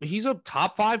a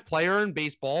top 5 player in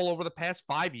baseball over the past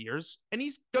 5 years, and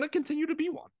he's going to continue to be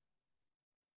one.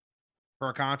 For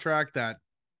a contract that,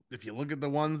 if you look at the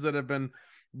ones that have been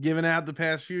given out the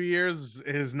past few years,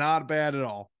 is not bad at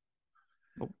all.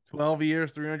 Nope. 12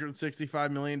 years,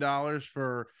 $365 million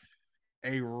for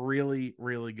a really,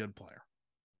 really good player.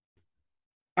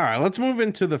 All right, let's move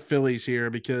into the Phillies here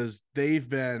because they've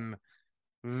been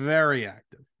very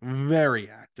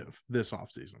active this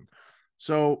offseason.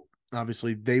 So,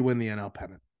 obviously, they win the NL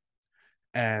pennant.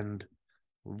 And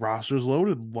roster's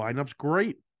loaded. Lineup's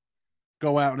great.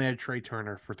 Go out and add Trey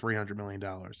Turner for $300 million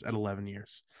at 11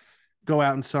 years. Go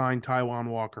out and sign Taijuan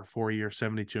Walker, 4 years,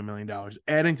 $72 million.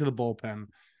 Adding to the bullpen.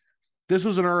 This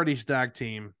was an already stacked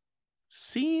team.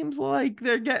 seems like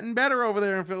they're getting better over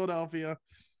there in Philadelphia.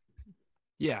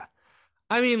 Yeah.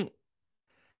 I mean,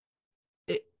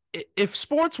 if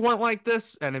sports went like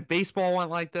this and if baseball went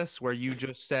like this, where you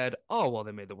just said, oh, well,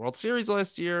 they made the World Series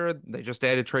last year, they just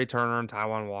added Trey Turner and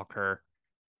Taijuan Walker,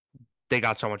 they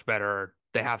got so much better,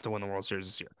 they have to win the World Series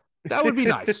this year. That would be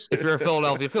nice if you're a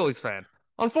Philadelphia Phillies fan.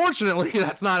 Unfortunately,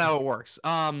 that's not how it works.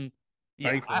 Yeah,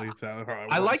 Thankfully, it's how it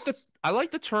I like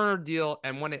works. the Turner deal,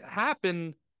 and when it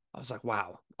happened, I was like,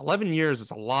 wow, 11 years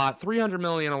is a lot. 300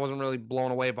 million, I wasn't really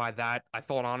blown away by that. I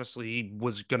thought honestly he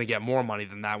was going to get more money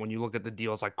than that when you look at the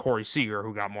deals like Corey Seager,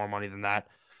 who got more money than that.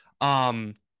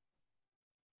 Um,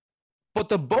 but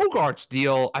the Bogarts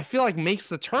deal, I feel like makes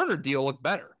the Turner deal look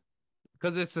better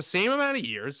because it's the same amount of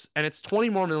years and it's 20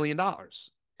 more million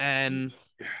dollars. And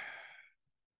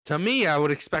to me, I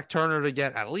would expect Turner to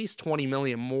get at least 20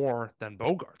 million more than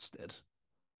Bogarts did.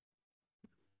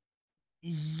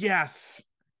 Yes,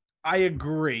 I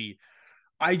agree.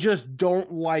 I just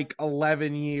don't like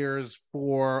 11 years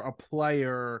for a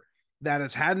player that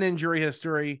has had an injury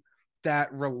history,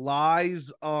 that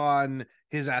relies on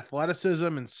his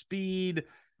athleticism and speed,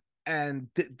 and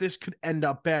this could end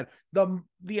up bad.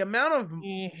 The amount of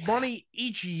money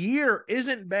each year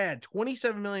isn't bad.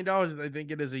 $27 million, I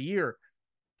think it is a year,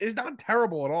 is not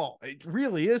terrible at all. It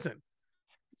really isn't.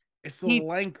 It's the He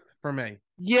length for me.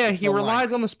 Yeah, It's he the length.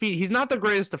 relies on the speed. He's not the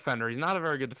greatest defender. He's not a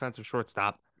very good defensive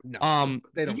shortstop. No,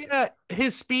 they don't. Yeah,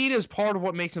 his speed is part of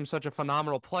what makes him such a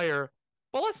phenomenal player.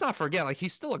 But let's not forget, like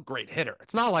he's still a great hitter.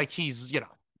 It's not like he's,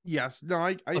 Yes, no,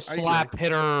 I a slap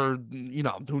hitter,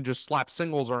 who just slaps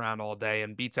singles around all day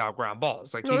and beats out ground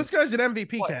balls. Like no, this guy's an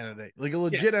MVP player. candidate, like a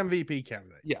legit MVP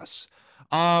candidate. Yes.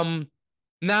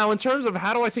 Now in terms of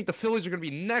how do I think the Phillies are going to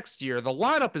be next year, the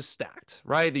lineup is stacked,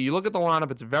 right? You look at the lineup,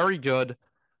 it's very good.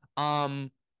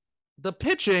 The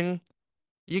pitching,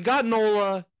 you got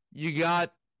Nola, you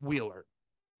got Wheeler.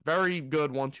 Very good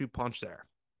 1-2 punch there.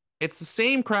 It's the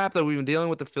same crap that we've been dealing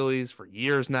with the Phillies for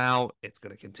years now. It's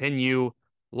going to continue.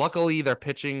 Luckily, their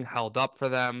pitching held up for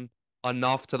them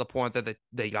enough to the point that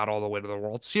they got all the way to the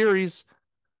World Series.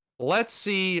 Let's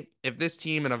see if this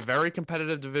team in a very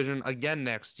competitive division again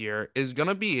next year is going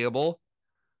to be able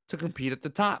to compete at the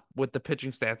top with the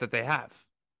pitching staff that they have.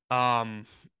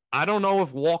 I don't know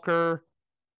if Walker...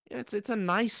 It's a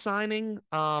nice signing.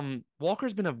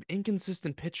 Walker's been an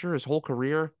inconsistent pitcher his whole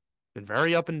career. Been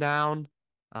very up and down.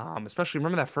 Especially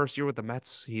remember that first year with the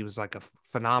Mets, he was like a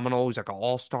phenomenal. He's like an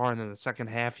all-star, and then the second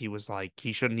half, he was like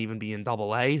he shouldn't even be in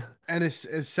Double-A. And his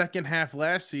second half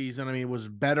last season, I mean, was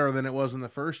better than it was in the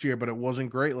first year, but it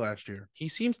wasn't great last year. He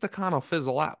seems to kind of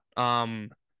fizzle out.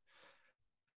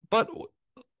 But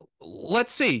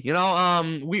let's see.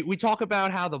 We talk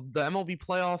about how the MLB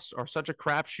playoffs are such a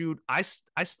crapshoot. I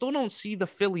still don't see the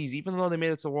Phillies, even though they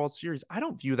made it to the World Series. I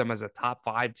don't view them as a top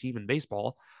 5 team in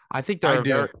baseball. I think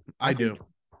they're. I do.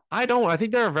 I don't. I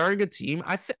think they're a very good team.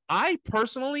 I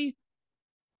personally,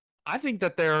 I think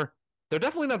that they're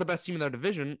definitely not the best team in their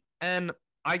division. And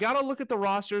I gotta look at the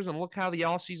rosters and look how the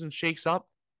offseason shakes up.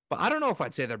 But I don't know if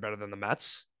I'd say they're better than the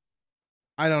Mets.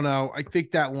 I don't know. I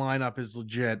think that lineup is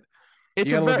legit.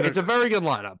 It's a very good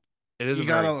lineup. It is. Look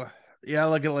at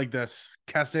it like this.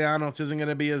 Castellanos isn't going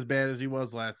to be as bad as he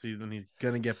was last season. He's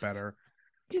going to get better.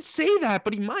 You can say that,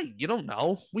 but he might. You don't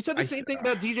know. We said the same thing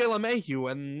about DJ LeMahieu,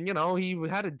 and he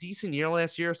had a decent year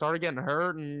last year, started getting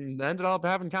hurt, and ended up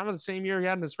having kind of the same year he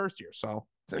had in his first year. So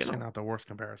it's actually not the worst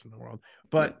comparison in the world,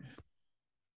 but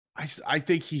I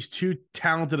think he's too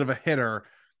talented of a hitter.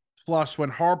 Plus, when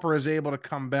Harper is able to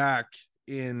come back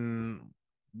in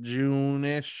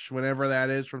June-ish, whenever that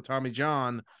is, from Tommy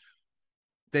John,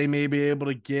 they may be able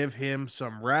to give him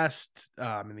some rest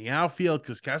in the outfield,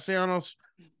 because Castellanos,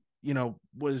 him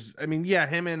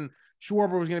and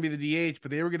Schwarber was going to be the DH,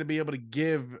 but they were going to be able to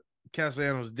give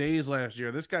Castellanos days last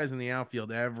year. This guy's in the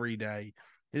outfield every day.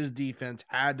 His defense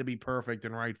had to be perfect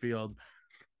in right field,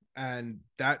 and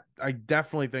that I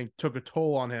definitely think took a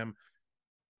toll on him.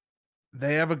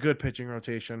 They have a good pitching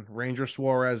rotation. Ranger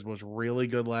Suarez was really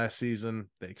good last season.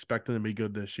 They expect him to be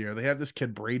good this year. They have this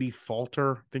kid, Brady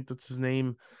Falter. I think that's his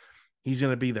name. He's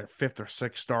going to be their 5th or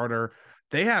 6th starter.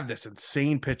 They have this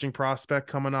insane pitching prospect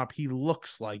coming up. He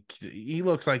looks like he's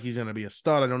going to be a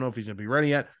stud. I don't know if he's going to be ready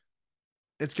yet.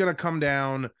 It's going to come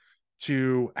down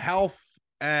to health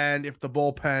and if the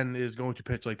bullpen is going to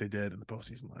pitch like they did in the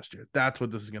postseason last year. That's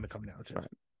what this is going to come down to.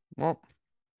 Well,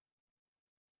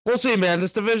 we'll see, man.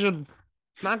 This division,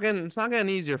 it's not getting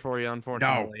easier for you,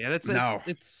 unfortunately. No,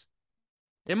 and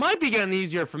it might be getting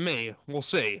easier for me. We'll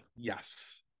see.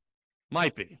 Yes.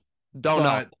 Might be. Don't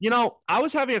know. I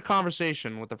was having a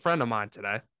conversation with a friend of mine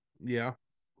today. Yeah.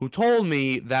 who told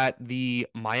me that the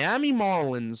Miami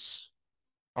Marlins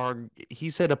he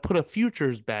said to put a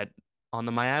futures bet on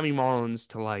the Miami Marlins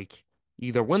to like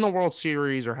either win the World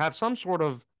Series or have some sort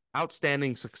of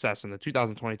outstanding success in the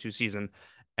 2022 season.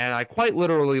 And I quite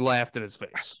literally laughed in his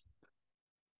face.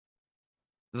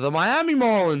 The Miami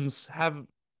Marlins have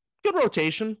good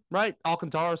rotation, right?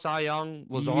 Alcantara, Cy Young,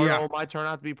 Yeah. Luzardo might turn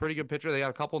out to be a pretty good pitcher. They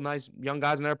got a couple nice young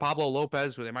guys in there. Pablo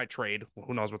Lopez, who they might trade.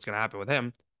 Who knows what's going to happen with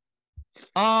him?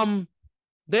 Um,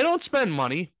 they don't spend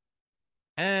money,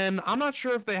 and I'm not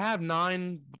sure if they have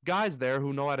 9 guys there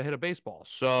who know how to hit a baseball.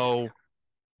 So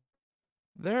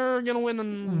they're gonna win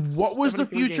in What was the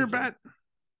 73 future games here. bet?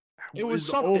 It was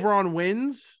Is over on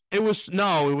wins? It was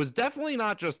definitely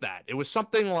not just that. It was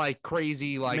something like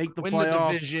crazy, like Make the win the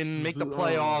playoffs. division, make the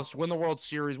playoffs, win the World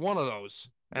Series, one of those.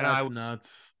 And I That's was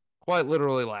nuts. quite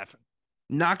literally laughing.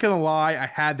 Not gonna lie, I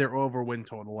had their over win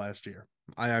total last year.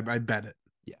 I bet it.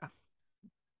 Yeah.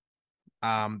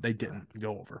 They didn't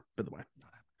go over, by the way.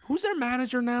 Who's their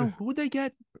manager now? Who would they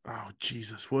get? Oh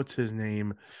Jesus, what's his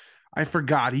name? I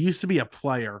forgot. He used to be a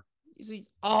player. Is he?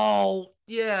 Oh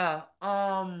yeah.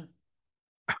 I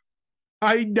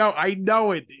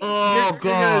know it. Oh You're God.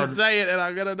 gonna say it, and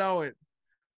I'm gonna know it.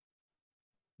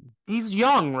 He's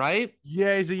young, right?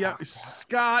 Yeah, he's a young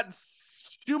Scott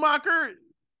Schumacher.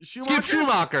 Skip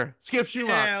Schumacher. Skip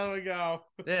Schumacher. Yeah, there we go.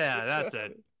 Yeah, that's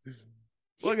it.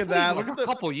 Look at that. Like Look a at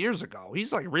couple years ago.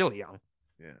 He's like really young.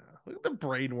 Yeah, look at the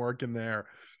brain working there.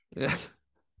 Yeah.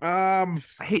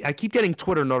 I keep getting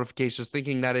Twitter notifications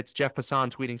thinking that it's Jeff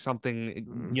Passan tweeting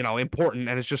something, important,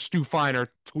 and it's just Stu Feiner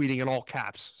tweeting in all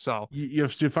caps. So you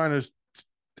have Stu Feiner's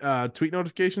tweet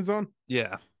notifications on?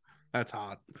 Yeah. That's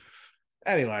hot.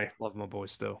 Anyway. Love my boy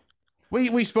Stu.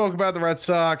 We spoke about the Red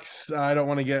Sox. I don't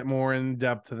want to get more in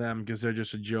depth to them because they're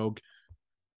just a joke.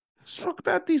 Let's talk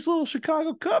about these little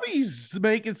Chicago Cubbies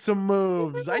making some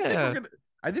moves. Yeah.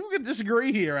 I think we're gonna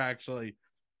disagree here, actually.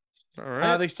 All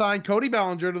right. They signed Cody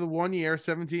Bellinger to the 1 year,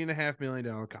 $17.5 million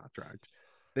contract.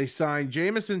 They signed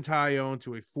Jameson Taillon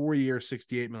to a 4-year,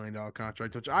 $68 million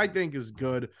contract, which I think is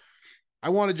good. I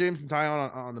wanted Jameson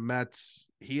Taillon on the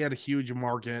Mets. He had a huge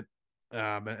market,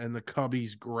 and the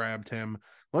Cubbies grabbed him.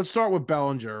 Let's start with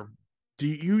Bellinger.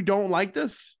 You don't like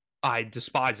this? I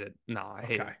despise it. No, I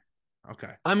hate it.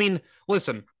 Okay. I mean,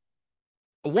 listen,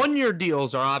 1-year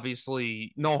deals are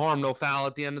obviously no harm, no foul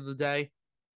at the end of the day,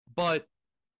 but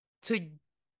to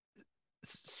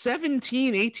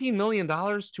 $18 million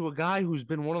to a guy who's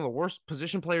been one of the worst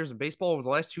position players in baseball over the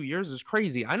last 2 years is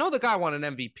crazy. I know the guy won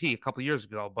an MVP a couple years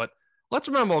ago, but let's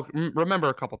remember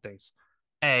a couple things.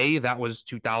 A, that was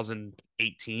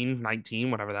 2018,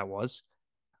 19, whatever that was.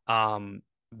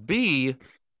 B,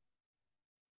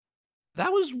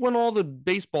 that was when all the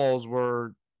baseballs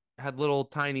had little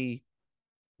tiny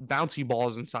bouncy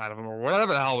balls inside of them or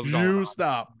whatever the hell was going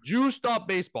on. Juiced up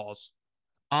baseballs.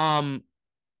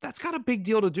 That's got a big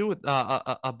deal to do with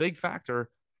a big factor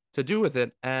to do with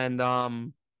it. And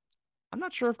I'm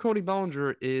not sure if Cody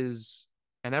Bellinger is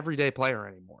an everyday player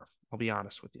anymore. I'll be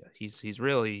honest with you.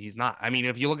 He's not. I mean,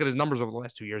 if you look at his numbers over the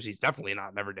last 2 years, he's definitely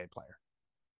not an everyday player.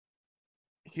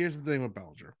 Here's the thing with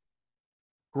Bellinger.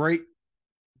 Great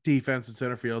defense and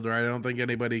center fielder. I don't think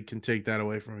anybody can take that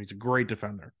away from him. He's a great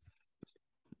defender.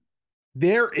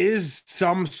 There is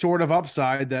some sort of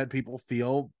upside that people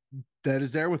feel that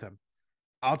is there with him.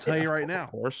 I'll tell you right now.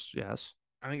 Of course, yes.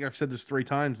 I think I've said this 3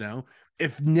 times now.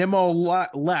 If Nimmo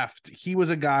left, he was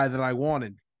a guy that I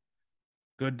wanted.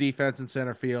 Good defense in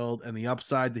center field and the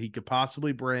upside that he could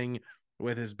possibly bring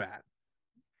with his bat.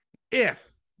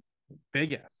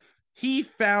 Big if, he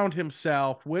found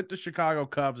himself with the Chicago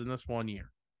Cubs in this 1 year.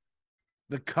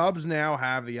 The Cubs now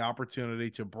have the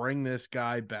opportunity to bring this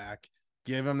guy back,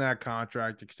 give him that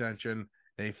contract extension.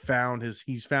 He's found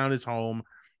his home,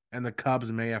 and the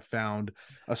Cubs may have found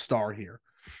a star here.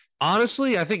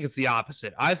 Honestly, I think it's the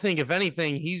opposite. I think, if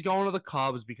anything, he's going to the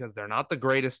Cubs because they're not the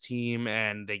greatest team,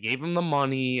 and they gave him the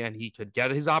money, and he could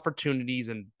get his opportunities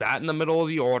and bat in the middle of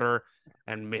the order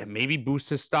and maybe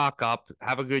boost his stock up,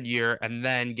 have a good year, and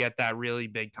then get that really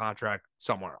big contract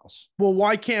somewhere else. Well,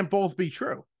 why can't both be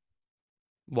true?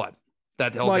 What?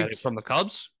 That he'll get it from the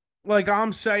Cubs? Like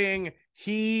I'm saying,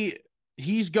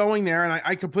 he's going there, and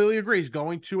I completely agree. He's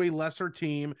going to a lesser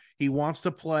team. He wants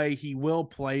to play. He will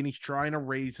play, and he's trying to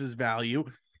raise his value.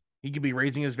 He could be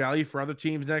raising his value for other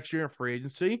teams next year in free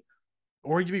agency,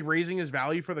 or he could be raising his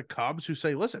value for the Cubs, who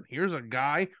say, listen, here's a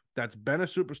guy that's been a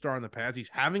superstar in the past. He's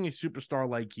having a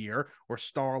superstar-like year or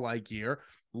star-like year.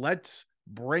 Let's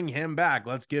bring him back.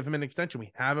 Let's give him an extension.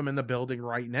 We have him in the building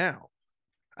right now.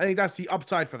 I think that's the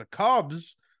upside for the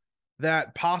Cubs,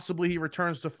 that possibly he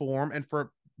returns to form, and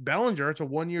for Bellinger, it's a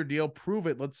 1-year deal. Prove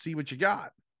it. Let's see what you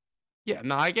got. Yeah,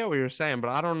 no, I get what you're saying, but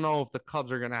I don't know if the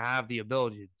Cubs are going to have the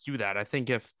ability to do that. I think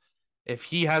if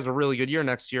he has a really good year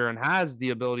next year and has the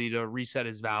ability to reset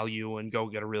his value and go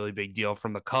get a really big deal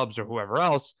from the Cubs or whoever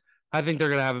else, I think they're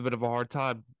going to have a bit of a hard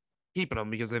time keeping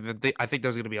him because I think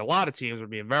there's going to be a lot of teams that are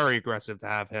being very aggressive to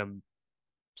have him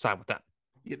sign with them.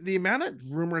 The amount of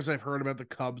rumors I've heard about the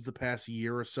Cubs the past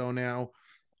year or so now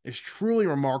is truly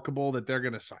remarkable that they're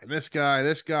going to sign this guy,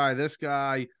 this guy, this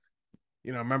guy.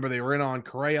 You know, remember they were in on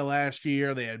Correa last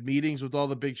year. They had meetings with all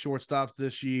the big shortstops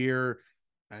this year,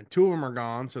 and 2 of them are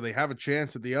gone, so they have a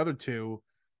chance at the other 2.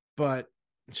 But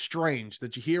it's strange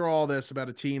that you hear all this about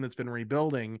a team that's been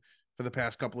rebuilding for the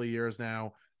past couple of years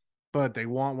now, but they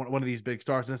want one of these big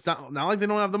stars. And it's not like they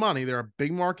don't have the money. They're a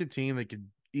big market team. They could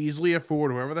easily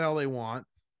afford whoever the hell they want.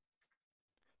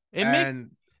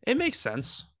 It makes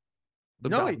sense.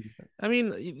 No, I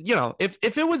mean, you know, if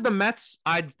it was the Mets,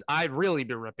 I'd really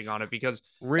be ripping on it because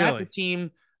that's a team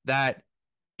that,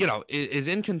 you know, is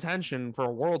in contention for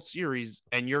a World Series,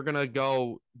 and you're gonna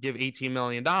go give $18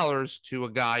 million to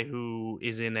a guy who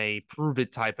is in a prove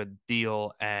it type of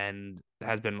deal and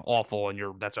has been awful, and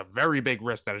that's a very big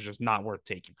risk that is just not worth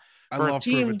taking. I love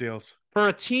prove it deals. For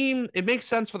a team, it makes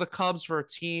sense for the Cubs, for a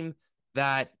team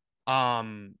that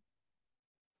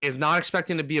is not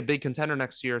expecting to be a big contender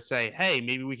next year, say, hey,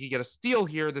 maybe we could get a steal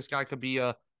here. This guy could be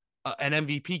an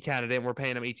MVP candidate, and we're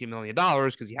paying him $18 million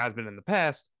because he has been in the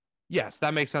past. Yes,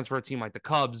 that makes sense for a team like the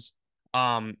Cubs.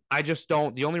 I just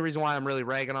don't. The only reason why I'm really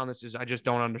ragging on this is I just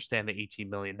don't understand the $18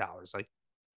 million. Like,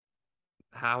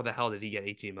 how the hell did he get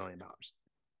 $18 million?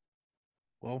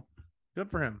 Well, good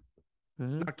for him.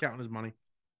 Mm-hmm. Not counting his money.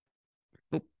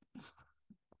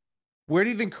 Where do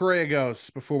you think Correa goes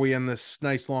before we end this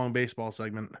nice long baseball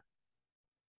segment?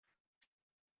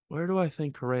 Where do I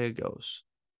think Correa goes?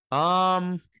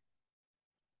 I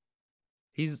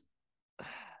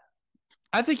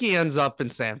think he ends up in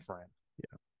San Fran.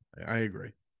 Yeah, I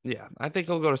agree. Yeah, I think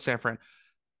he'll go to San Fran.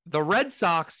 The Red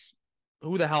Sox,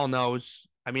 who the hell knows?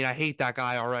 I mean, I hate that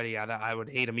guy already. I would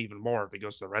hate him even more if he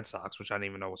goes to the Red Sox, which I didn't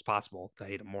even know was possible to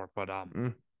hate him more. But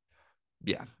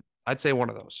yeah, I'd say one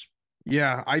of those.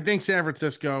 Yeah, I think San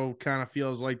Francisco kind of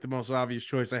feels like the most obvious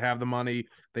choice. They have the money.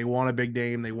 They want a big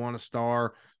name. They want a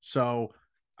star. So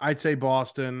I'd say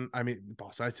Boston. I'd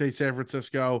say San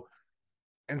Francisco.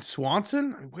 And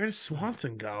Swanson? Where does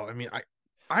Swanson go? I mean,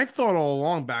 I've thought all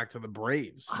along back to the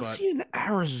Braves. I'm seeing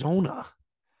Arizona.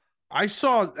 I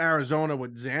saw Arizona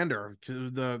with Xander.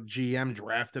 The GM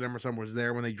drafted him or someone was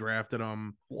there when they drafted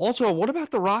him. Also, what about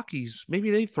the Rockies?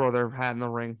 Maybe they throw their hat in the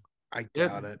ring. I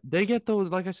doubt it. They get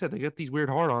those, like I said, they get these weird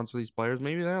hard-ons for these players.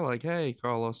 Maybe they're like, hey,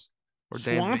 Carlos. Or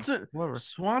Swanson.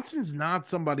 Swanson's not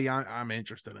somebody I'm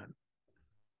interested in.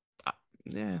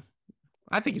 Yeah.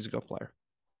 I think he's a good player.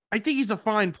 I think he's a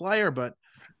fine player, but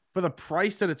for the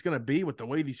price that it's going to be with the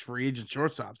way these free agent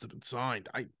shortstops have been signed,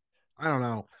 I don't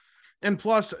know. And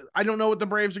plus, I don't know what the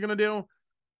Braves are going to do,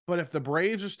 but if the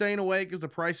Braves are staying away because the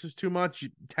price is too much,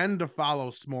 you tend to follow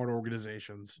smart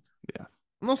organizations. Yeah.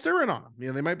 Unless they're in on him. You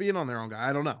know, they might be in on their own guy.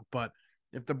 I don't know. But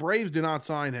if the Braves do not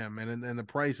sign him and the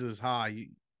price is high,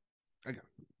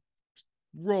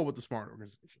 roll with the smart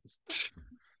organizations.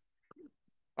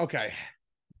 Okay.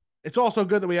 It's also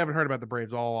good that we haven't heard about the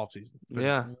Braves all offseason.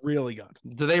 Yeah. Really good.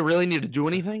 Do they really need to do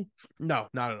anything? No,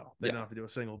 not at all. They don't have to do a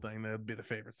single thing. They'll be the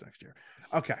favorites next year.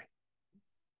 Okay.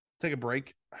 Take a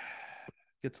break.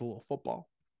 Get to a little football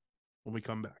when we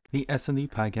come back. The S&D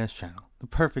Podcast Channel, the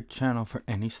perfect channel for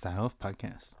any style of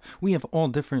podcast. We have all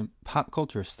different pop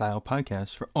culture style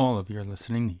podcasts for all of your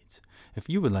listening needs. If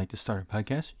you would like to start a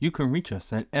podcast, you can reach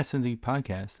us at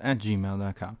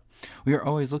sndpodcast@gmail.com. We are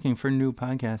always looking for new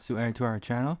podcasts to add to our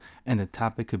channel, and the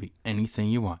topic could be anything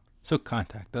you want. So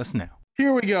contact us now.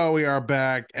 Here we go. We are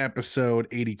back. Episode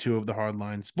 82 of the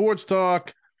Hardline Sports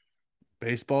Talk.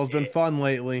 Baseball's been fun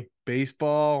lately.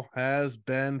 Baseball has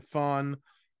been fun.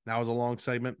 That was a long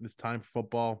segment. It's time for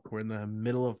football. We're in the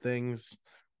middle of things.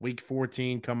 Week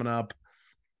 14 coming up.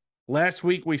 Last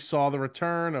week, we saw the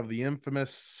return of the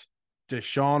infamous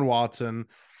Deshaun Watson,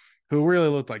 who really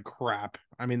looked like crap.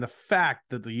 I mean, the fact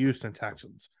that the Houston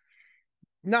Texans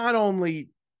not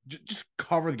only just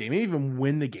cover the game, even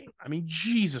win the game. I mean,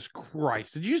 Jesus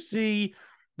Christ. Did you see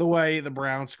the way the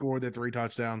Browns scored their 3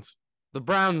 touchdowns? The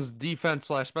Browns defense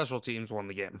 / special teams won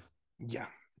the game. Yeah.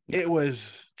 It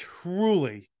was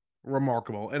truly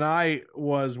remarkable. And I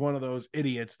was one of those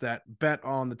idiots that bet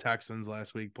on the Texans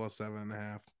last week plus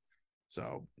 7.5.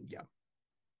 So, yeah.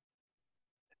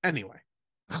 Anyway,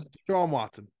 Deshaun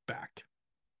Watson back.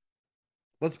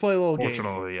 Let's play a little game.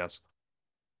 Fortunately, yes.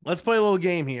 Let's play a little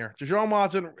game here. Deshaun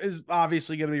Watson is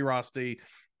obviously going to be rusty.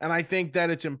 And I think that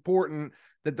it's important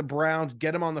that the Browns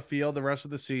get him on the field the rest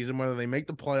of the season, whether they make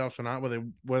the playoffs or not,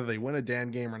 whether they win a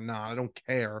damn game or not. I don't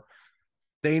care.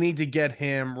 They need to get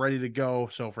him ready to go.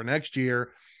 So for next year,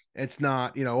 it's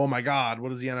not, oh my God, what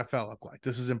does the NFL look like?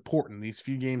 This is important. These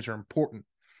few games are important.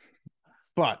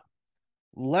 But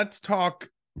let's talk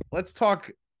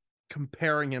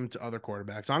comparing him to other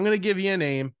quarterbacks. I'm going to give you a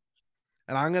name,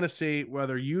 and I'm going to see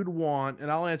whether you'd want, and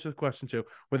I'll answer the question too,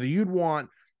 whether you'd want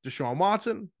Deshaun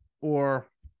Watson or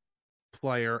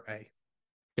player A.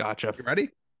 Gotcha. You ready?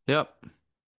 Yep.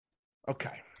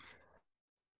 Okay.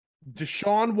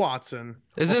 Deshaun Watson.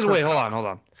 Is this, wait, hold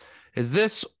on. Is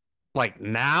this like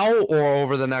now or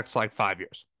over the next like 5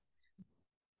 years?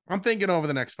 I'm thinking over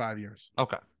the next 5 years.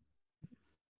 Okay.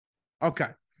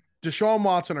 Deshaun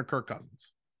Watson or Kirk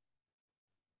Cousins?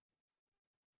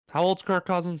 How old's Kirk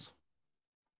Cousins?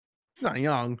 He's not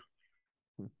young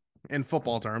in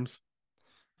football terms.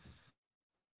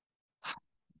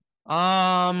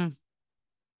 I'll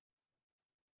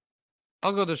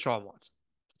go Deshaun Watson.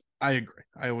 I agree.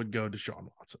 I would go Deshaun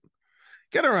Watson.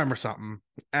 Gotta remember something,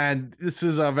 and this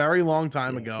is a very long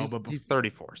time ago, but he's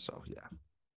 34, so yeah.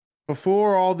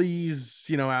 Before all these,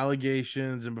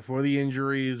 allegations and before the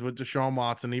injuries with Deshaun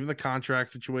Watson, even the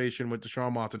contract situation with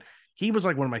Deshaun Watson, he was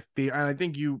like one of my favorite, and I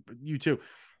think you too.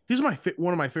 He's one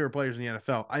of my favorite players in the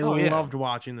NFL. I loved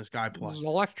watching this guy play. He's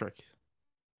electric.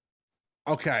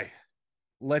 Okay,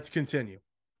 let's continue.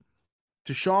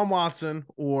 Deshaun Watson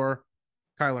or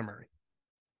Kyler Murray?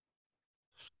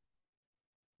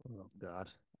 Oh God,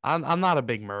 I'm not a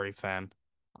big Murray fan.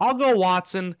 I'll go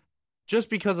Watson just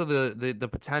because of the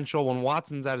potential. When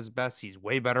Watson's at his best, he's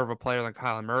way better of a player than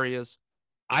Kyler Murray is.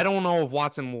 I don't know if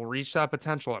Watson will reach that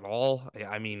potential at all.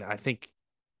 I mean, I think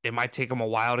it might take him a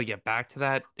while to get back to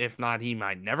that. If not, he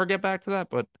might never get back to that,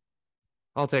 but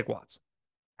I'll take Watson.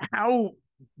 How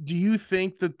do you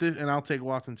think that this, and I'll take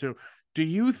Watson too. Do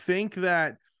you think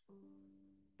that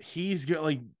he's got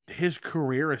like his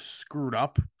career is screwed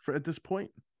up at this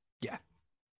point? Yeah.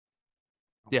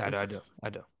 Yeah, I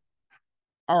do.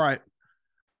 All right.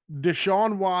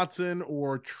 Deshaun Watson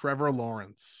or Trevor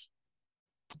Lawrence?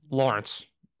 Lawrence.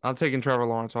 I'm taking Trevor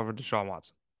Lawrence over Deshaun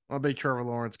Watson. I'm a big Trevor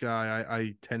Lawrence guy.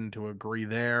 I tend to agree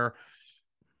there.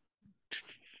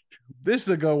 This is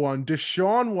a good one.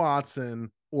 Deshaun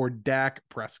Watson or Dak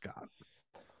Prescott?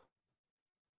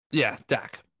 Yeah,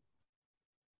 Dak.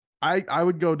 I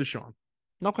would go Deshaun.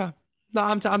 Okay. No,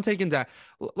 I'm taking Dak.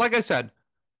 Like I said,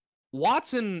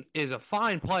 Watson is a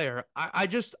fine player. I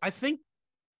think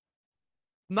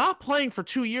not playing for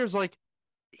 2 years, like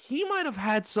he might have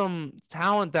had some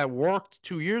talent that worked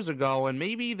 2 years ago, and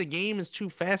maybe the game is too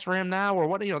fast for him now, or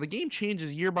what? The game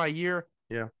changes year by year.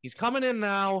 Yeah. He's coming in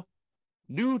now,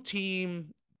 new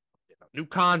team, new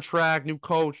contract, new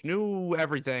coach, new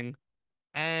everything.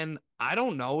 And I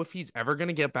don't know if he's ever going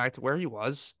to get back to where he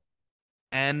was.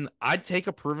 And I'd take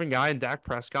a proven guy in Dak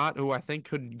Prescott, who I think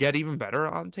could get even better.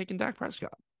 I'm taking Dak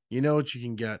Prescott. You know what you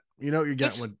can get. You know what you're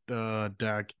getting with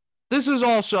Dak. This is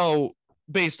also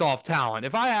based off talent.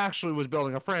 If I actually was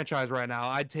building a franchise right now,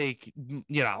 I'd take,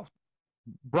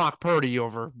 Brock Purdy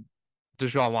over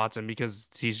Deshaun Watson because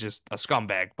he's just a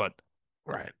scumbag. But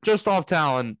right, just off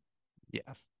talent, yeah.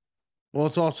 Well,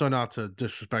 it's also not to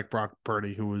disrespect Brock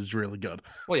Purdy, who was really good.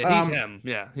 Well, yeah, he's him.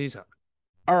 Yeah, he's him.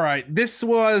 All right. This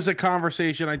was a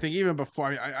conversation, I think, even before.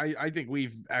 I think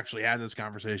we've actually had this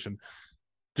conversation.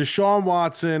 Deshaun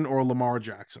Watson or Lamar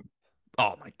Jackson?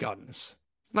 Oh, my goodness.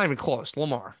 It's not even close.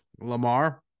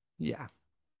 Lamar? Yeah.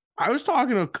 I was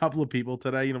talking to a couple of people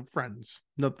today, friends.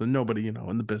 Nobody,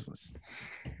 in the business.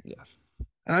 Yeah.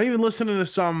 And I'm even listening to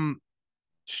some,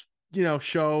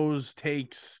 shows,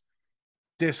 takes,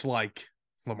 dislike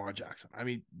Lamar Jackson. I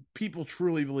mean, people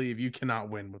truly believe you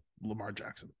cannot win with Lamar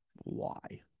Jackson. Why?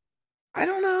 I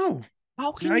don't know.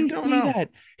 How can you say that?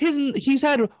 He's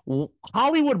had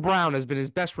Hollywood Brown has been his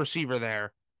best receiver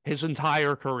there his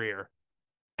entire career.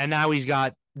 And now he's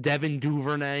got Devin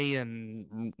Duvernay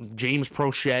and James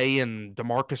Prochet and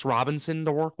DeMarcus Robinson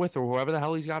to work with, or whoever the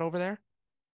hell he's got over there.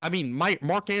 I mean,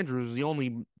 Mark Andrews is the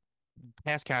only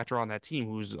pass catcher on that team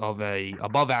who's of a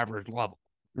above average level.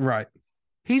 Right.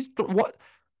 He's what?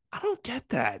 I don't get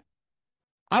that.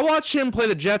 I watched him play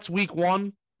the Jets week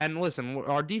 1. And listen,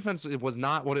 our defense was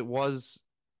not what it was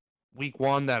week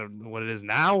 1, what it is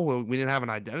now. We didn't have an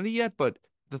identity yet, but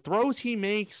the throws he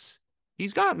makes,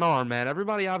 he's got an arm, man.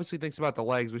 Everybody obviously thinks about the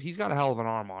legs, but he's got a hell of an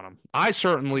arm on him. I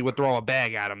certainly would throw a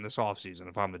bag at him this offseason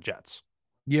if I'm the Jets.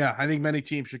 Yeah, I think many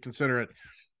teams should consider it.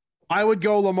 I would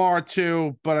go Lamar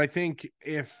too, but I think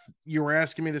if you were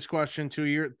asking me this question 2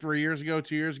 years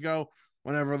ago,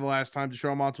 whenever the last time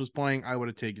Deshaun Watson was playing, I would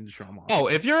have taken Deshaun Watson. Oh,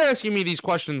 if you're asking me these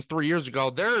questions 3 years ago,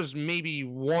 there's maybe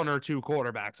 1 or 2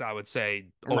 quarterbacks I would say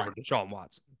over Right. Deshaun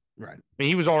Watson. Right. I mean,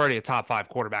 he was already a top 5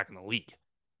 quarterback in the league.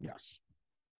 Yes.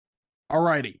 All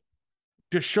righty.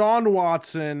 Deshaun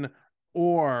Watson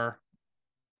or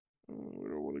I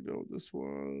don't want to go with this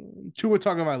one. Tua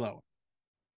Tagovailoa.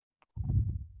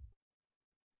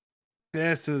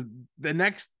 This is the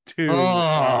next two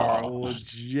are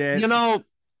legit. You know,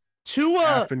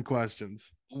 Tua. Effing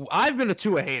questions. I've been a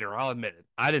Tua hater. I'll admit it.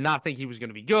 I did not think he was going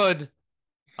to be good.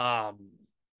 I'm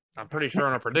pretty sure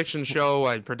on a prediction show,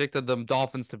 I predicted the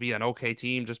Dolphins to be an okay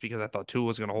team just because I thought Tua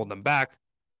was going to hold them back.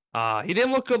 He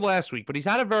didn't look good last week, but he's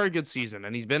had a very good season,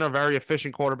 and he's been a very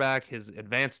efficient quarterback. His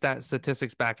advanced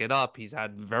statistics back it up. He's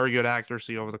had very good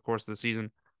accuracy over the course of the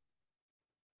season.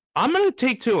 I'm going to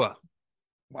take Tua.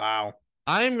 Wow.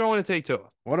 I am going to take Tua.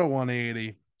 What a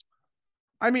 180.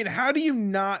 I mean, how do you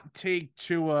not take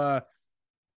Tua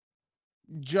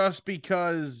just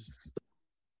because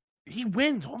he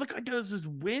wins? All the guy does is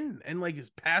win, and like his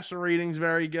passer rating's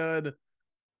very good.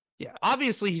 Yeah,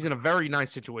 obviously he's in a very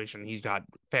nice situation. He's got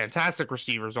fantastic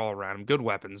receivers all around him, good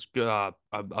weapons, good,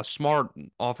 a smart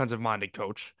offensive-minded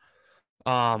coach.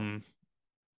 But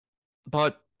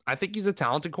I think he's a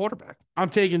talented quarterback. I'm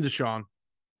taking Deshaun.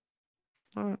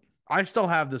 All right. I still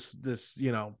have this,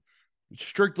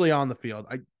 strictly on the field.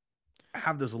 I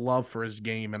have this love for his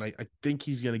game, and I think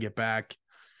he's going to get back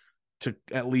to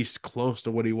at least close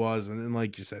to what he was. And then,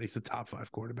 like you said, he's a top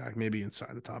 5 quarterback, maybe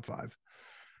inside the top 5.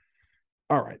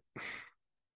 All right.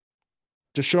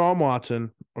 Deshaun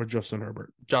Watson or Justin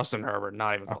Herbert? Justin Herbert,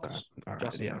 not even close. Okay. All right.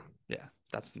 Justin Yeah. Herbert. Yeah,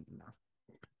 that's no.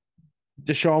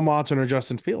 Deshaun Watson or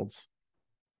Justin Fields?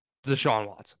 Deshaun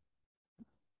Watson.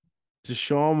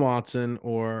 Deshaun Watson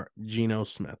or Geno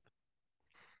Smith?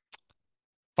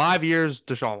 5 years,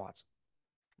 Deshaun Watson.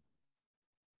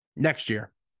 Next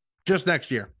year. Just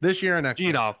next year. This year and next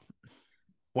year. Geno.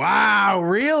 Wow,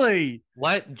 really?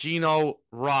 Let Geno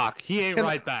rock. He ain't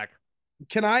right back.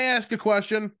 Can I ask a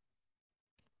question?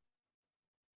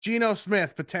 Geno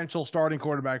Smith, potential starting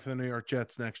quarterback for the New York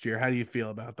Jets next year. How do you feel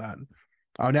about that?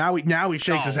 Oh, now he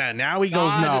shakes his head. Now he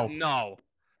goes no. No.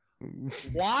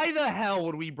 Why the hell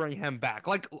would we bring him back?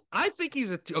 Like, I think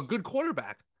he's a good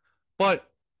quarterback, but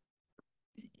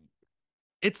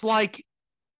it's like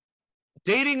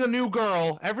dating a new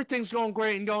girl. Everything's going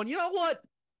great and going, you know what?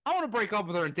 I want to break up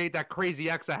with her and date that crazy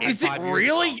ex I had. Is it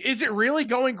really? Is it really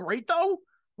going great though?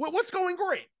 What's going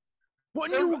great? What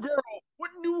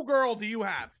new girl do you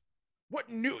have? What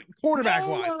new quarterback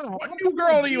wise? What new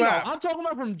girl do you have? I'm talking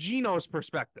about from Geno's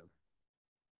perspective.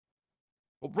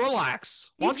 Relax.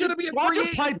 He's going to be a free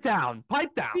agent. Pipe down.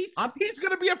 He's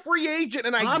going to be a free agent,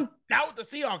 and I doubt the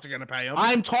Seahawks are going to pay him.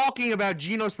 I'm talking about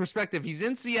Geno's perspective. He's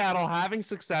in Seattle having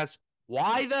success.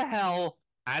 Why the hell,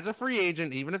 as a free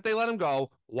agent, even if they let him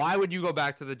go, why would you go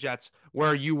back to the Jets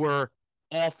where you were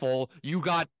awful? You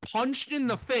got punched in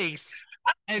the face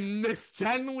and missed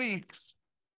 10 weeks.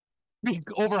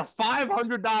 Over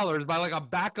 $500 by like a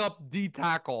backup D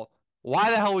tackle. Why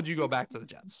the hell would you go back to the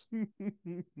Jets?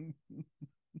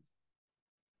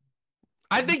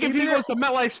 I think if he goes to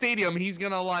MetLife Stadium, he's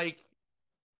gonna like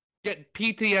get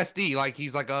PTSD. Like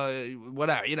he's like a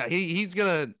whatever, you know. He's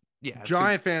gonna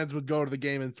Giant fans would go to the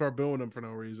game and start booing him for no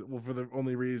reason. Well, for the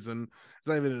only reason it's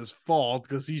not even his fault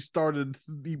because he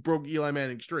broke Eli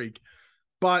Manning's streak.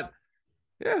 But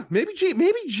yeah, maybe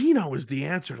Geno is the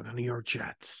answer to the New York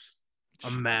Jets.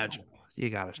 Imagine. You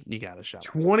gotta shout.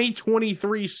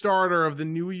 2023 starter of the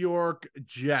New York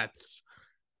Jets.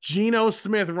 Geno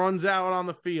Smith runs out on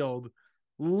the field,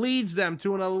 leads them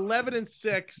to an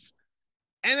 11-6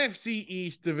 NFC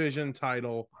East division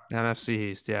title. NFC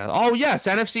East, yeah. Oh, yes,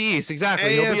 NFC East,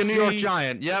 exactly. He'll be a New York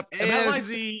Giant. Yep.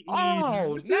 NFC East.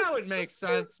 Oh, now it makes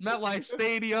sense. MetLife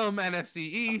Stadium, NFC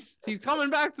East. He's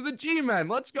coming back to the G-Men.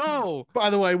 Let's go.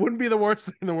 By the way, wouldn't be the worst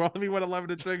thing in the world if he went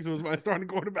 11-6. It was my starting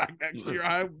quarterback next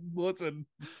year. Listen,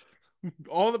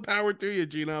 all the power to you,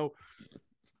 Geno.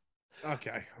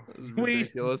 Okay.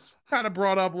 Ridiculous. We kind of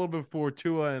brought up a little bit before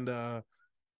Tua and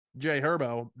Jay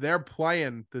Herbo. They're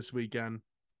playing this weekend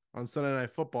on Sunday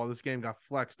Night Football. This game got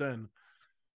flexed in.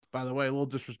 By the way, a little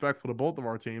disrespectful to both of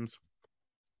our teams.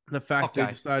 The fact they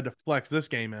decided to flex this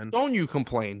game in. Don't you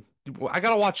complain. I got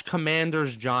to watch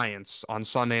Commanders Giants on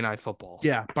Sunday Night Football.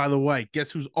 Yeah, by the way,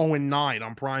 guess who's 0-9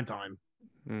 on primetime?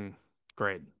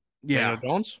 Great. Yeah.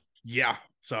 Daniel Jones? Yeah.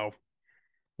 So,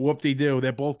 whoop-de-doo.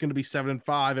 They're both going to be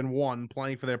 7-5-1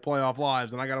 playing for their playoff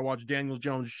lives, and I got to watch Daniel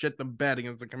Jones shit the bed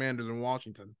against the Commanders in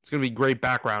Washington. It's going to be great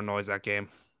background noise, that game.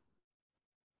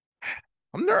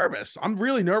 I'm nervous. I'm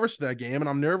really nervous for that game, and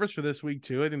I'm nervous for this week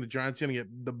too. I think the Giants are going to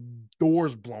get the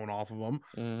doors blown off of them.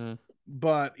 Mm-hmm.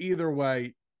 But either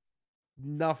way,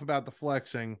 enough about the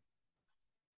flexing.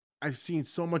 I've seen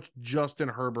so much Justin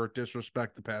Herbert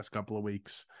disrespect the past couple of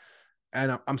weeks,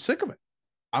 and I'm sick of it.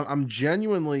 I'm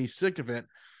genuinely sick of it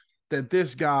that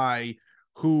this guy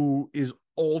who is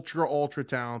ultra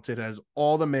talented, has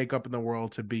all the makeup in the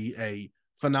world to be a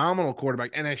phenomenal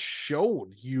quarterback, and has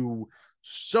showed you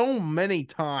so many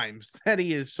times that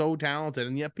he is so talented,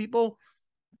 and yet people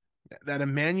that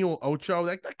Emmanuel Ocho,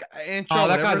 that guy, Ancho,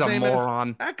 that guy's his a name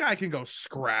moron. that guy can go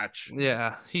scratch.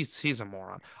 Yeah, he's a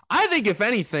moron. I think if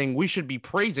anything, we should be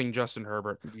praising Justin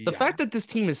Herbert. The fact that this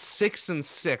team is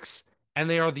 6-6 and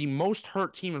they are the most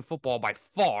hurt team in football by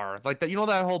far, like that,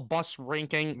 that whole bus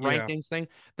rankings thing.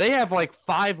 They have like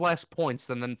 5 less points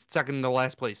than the second to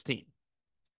last place team.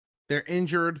 They're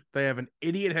injured. They have an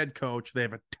idiot head coach. They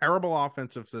have a terrible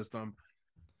offensive system.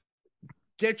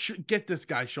 Get this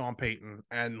guy Sean Payton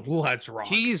and let's rock.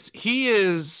 He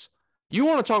is. You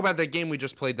want to talk about that game we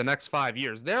just played? The next 5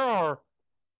 years,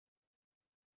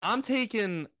 I'm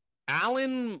taking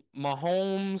Allen,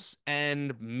 Mahomes,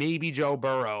 and maybe Joe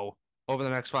Burrow over the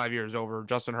next 5 years over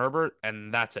Justin Herbert,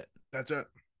 and that's it. That's it.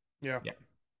 Yeah. Yeah.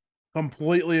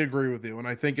 Completely agree with you, and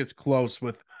I think it's close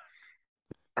with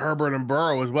Herbert and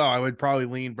Burrow as well. I would probably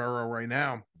lean Burrow right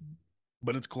now.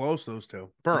 But it's close, those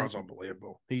two. Burrow's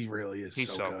unbelievable. He really is.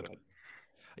 He's so good.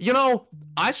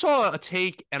 I saw a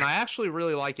take, and I actually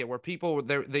really like it, where people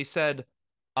they said,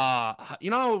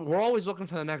 we're always looking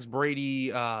for the next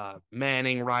Brady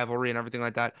Manning rivalry and everything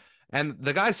like that. And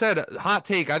the guy said, hot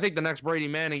take, I think the next Brady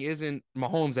Manning isn't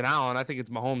Mahomes and Allen. I think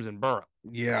it's Mahomes and Burrow.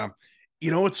 Yeah.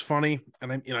 What's funny,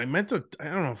 and I meant to, I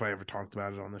don't know if I ever talked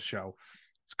about it on the show.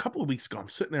 It's a couple of weeks ago. I'm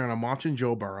sitting there and I'm watching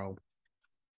Joe Burrow,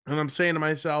 and I'm saying to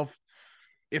myself,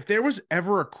 if there was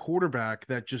ever a quarterback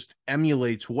that just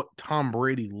emulates what Tom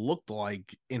Brady looked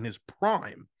like in his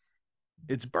prime,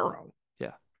 it's Burrow.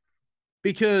 Yeah.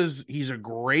 Because he's a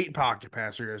great pocket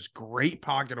passer. He has great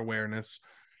pocket awareness.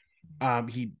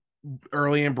 He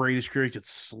early in Brady's career, he could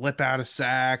slip out of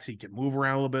sacks. He could move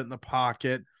around a little bit in the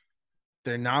pocket.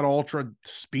 They're not ultra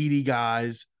speedy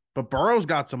guys, but Burrow's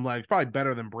got some legs, probably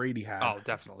better than Brady had. Oh,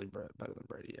 definitely better than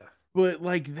Brady, yeah. But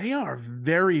they are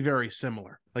very, very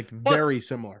similar. Very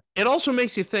similar. It also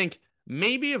makes you think,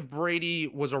 maybe if Brady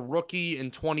was a rookie in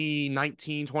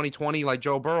 2019, 2020, like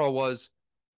Joe Burrow was,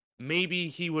 maybe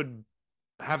he would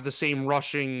have the same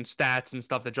rushing stats and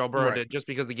stuff that Joe Burrow did, just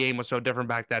because the game was so different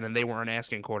back then and they weren't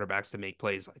asking quarterbacks to make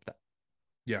plays like that.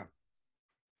 Yeah.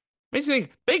 Makes you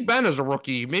think, Big Ben as a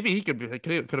rookie, maybe he could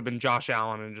have been Josh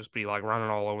Allen and just be running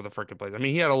all over the freaking place. I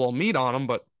mean, he had a little meat on him,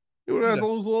 but he would have to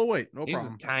lose a little weight. No he's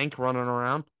problem. He's a tank running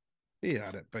around. He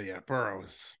had it, but yeah,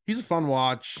 he's a fun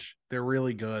watch. They're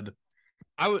really good.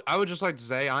 I would just like to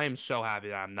say I am so happy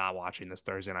that I'm not watching this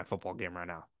Thursday night football game right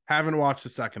now. Haven't watched a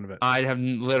second of it. I have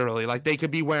literally, they could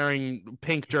be wearing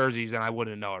pink jerseys and I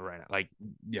wouldn't know it right now.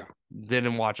 Yeah.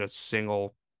 Didn't watch a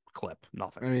single clip.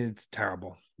 Nothing. I mean, it's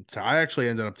terrible. I actually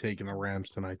ended up taking the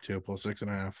Rams tonight too, plus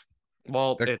 6.5.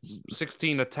 Well, it's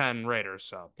 16-10 Raiders,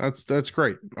 so that's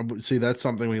great. See, that's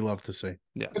something we love to see.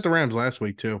 Yes. Got the Rams last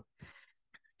week too.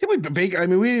 We didn't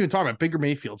even talk about Baker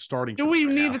Mayfield starting. Do we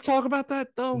need to talk about that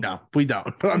though? No, we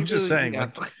don't. But I'm just saying,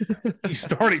 he's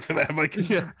starting for them.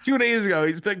 2 days ago,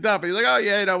 he's picked up. And he's like, oh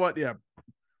yeah, you know what? Yeah.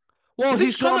 Well,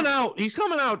 he's coming out. He's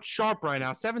coming out sharp right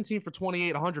now. 17 for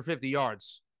 28, 150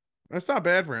 yards. That's not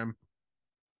bad for him.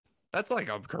 That's like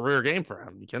a career game for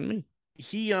him. You kidding me?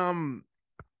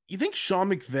 You think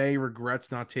Sean McVay regrets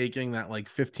not taking that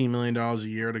 $15 million a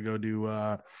year to go do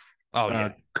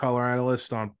color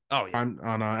analyst on Prime,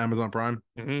 on Amazon Prime?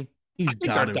 Mm-hmm. He's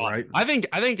done, right? I think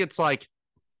it's I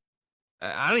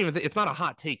don't even think it's not a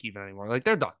hot take even anymore.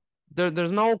 They're done.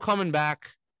 There's no coming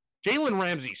back. Jalen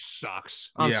Ramsey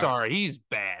sucks. I'm sorry, he's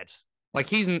bad.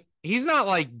 He's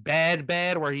not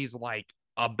bad where he's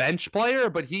a bench player,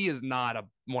 but he is not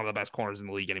one of the best corners in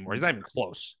the league anymore. He's not even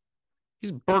close.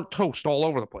 He's burnt toast all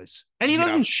over the place. And he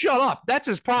doesn't shut up. That's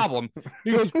his problem. He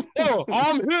goes, oh,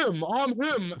 I'm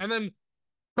him. And then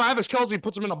Travis Kelce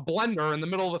puts him in a blender in the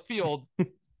middle of the field.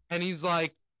 And he's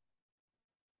like,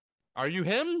 are you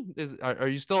him? Are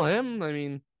you still him? I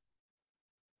mean,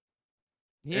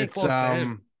 he ain't close to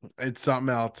him. It's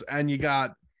something else. And you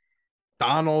got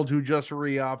Donald, who just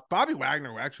re-upped. Bobby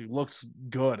Wagner, who actually looks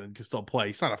good and can still play.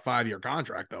 He's not a 5-year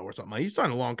contract, though, or something. He's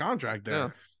signed a long contract there. Yeah.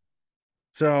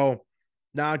 So,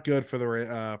 not good for the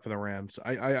Rams.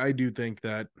 I do think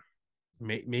that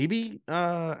maybe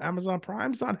Amazon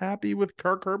Prime's not happy with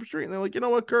Kirk Herbstreit, and they're like, you know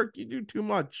what, Kirk, you do too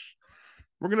much.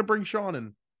 We're gonna bring Sean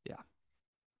in. Yeah,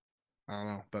 I don't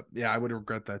know, but yeah, I would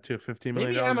regret that too. $15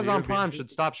 million. Maybe a Amazon year, Prime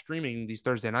should stop streaming these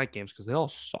Thursday night games because they all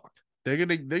suck. They're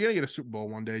gonna get a Super Bowl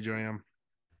one day, JM.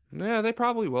 Yeah, they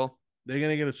probably will. They're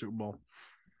gonna get a Super Bowl.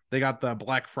 They got the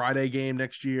Black Friday game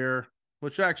next year,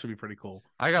 which would actually be pretty cool.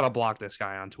 I gotta block this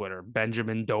guy on Twitter,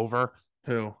 Benjamin Dover.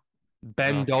 Who?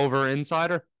 Ben Oh. Dover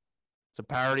Insider. It's a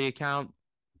parody account.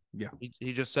 Yeah.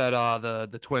 He just said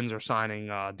the Twins are signing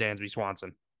Dansby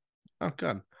Swanson. Oh,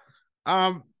 good.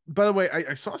 By the way,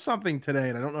 I saw something today,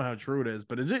 and I don't know how true it is,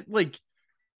 but is it like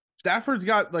Stafford's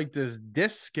got like this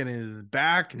disc in his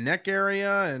back neck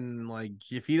area, and like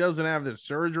if he doesn't have this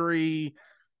surgery,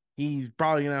 he's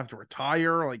probably gonna have to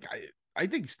retire. Like I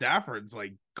think Stafford's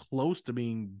like close to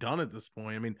being done at this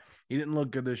point. I mean, he didn't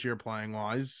look good this year playing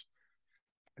wise.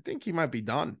 I think he might be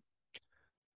done.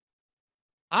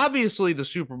 Obviously, the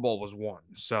Super Bowl was won,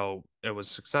 so it was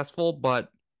successful. But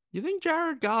you think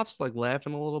Jared Goff's like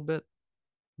laughing a little bit?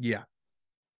 Yeah.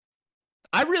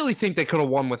 I really think they could have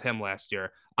won with him last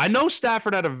year. I know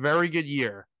Stafford had a very good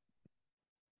year,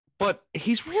 but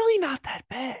he's really not that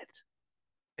bad.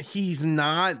 He's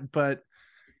not, but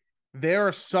there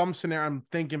are some scenarios. I'm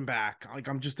thinking back. Like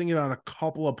I'm just thinking about a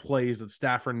couple of plays that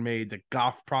Stafford made that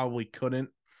Goff probably couldn't.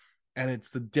 And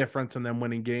it's the difference in them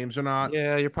winning games or not.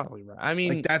 Yeah, you're probably right. I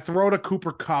mean, like that throw to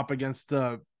Cooper Kupp against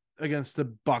the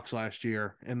Bucks last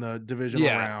year in the divisional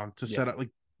round to set up.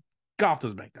 Like Goff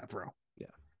doesn't make that throw. Yeah,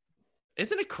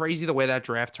 isn't it crazy the way that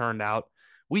draft turned out?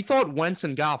 We thought Wentz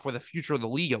and Goff were the future of the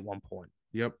league at one point.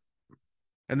 Yep,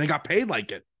 and they got paid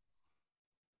like it.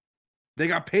 They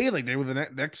got paid like they were the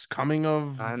next coming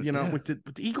of Would the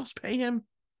Eagles pay him?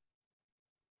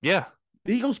 Yeah.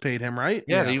 The Eagles paid him, right?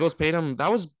 Yeah, the Eagles paid him.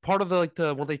 That was part of they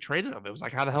traded him. It was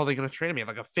like, how the hell are they going to trade him? He had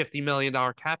like a $50 million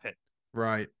cap hit.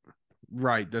 Right.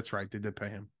 That's right. They did pay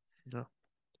him. Yeah.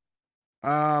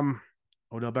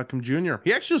 Odell Beckham Jr.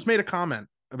 He actually just made a comment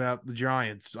about the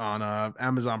Giants on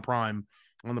Amazon Prime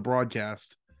on the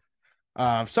broadcast.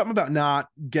 Something about not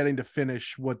getting to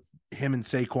finish what him and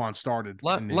Saquon started.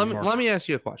 Let me ask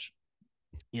you a question.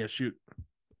 Yeah, shoot.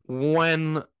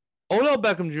 When Odell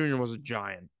Beckham Jr. was a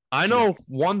Giant, I know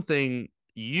one thing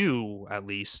you at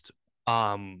least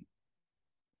wanted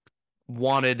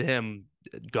him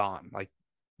gone. Like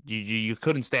you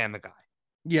couldn't stand the guy.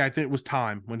 Yeah, I think it was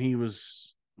time when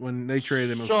they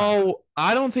traded him. So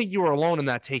I don't think you were alone in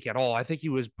that take at all. I think he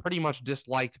was pretty much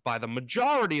disliked by the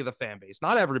majority of the fan base.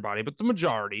 Not everybody, but the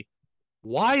majority.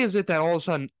 Why is it that all of a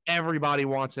sudden everybody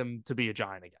wants him to be a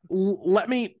Giant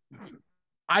again?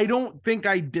 I don't think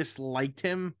I disliked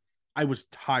him. I was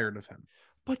tired of him.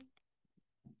 But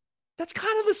that's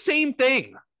kind of the same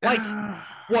thing. Like,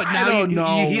 what now? I don't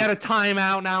know. He had a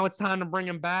timeout. Now it's time to bring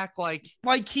him back. Like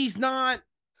he's not.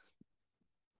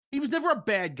 He was never a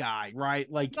bad guy, right?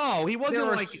 Like, no, he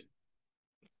wasn't.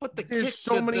 But there's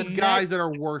so many guys that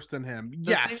are worse than him.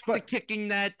 Yes, but the kicking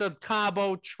net, the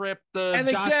Cabo trip, the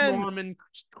Josh Norman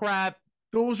crap.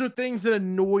 Those are things that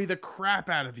annoy the crap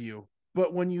out of you.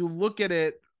 But when you look at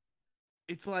it,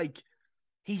 it's like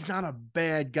he's not a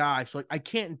bad guy. So I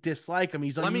can't dislike him.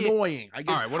 He's annoying. I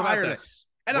get tired. What about this?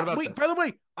 And by the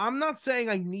way, I'm not saying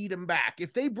I need him back.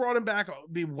 If they brought him back, it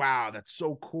would be wow, that's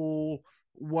so cool.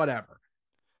 Whatever.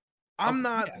 I'm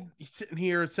not sitting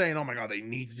here saying, oh my God, they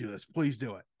need to do this. Please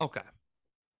do it. Okay.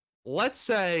 Let's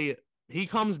say he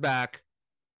comes back,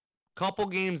 couple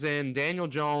games in, Daniel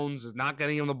Jones is not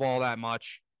getting him the ball that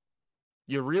much.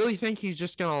 You really think he's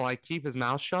just going to keep his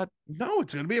mouth shut? No,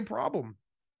 it's going to be a problem.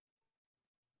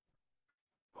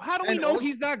 How do we know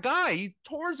he's that guy? He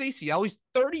tore his ACL. He's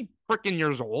 30 freaking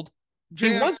years old.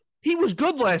 He was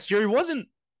good last year. He wasn't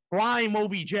prime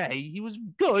OBJ. He was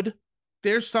good.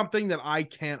 There's something that I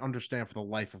can't understand for the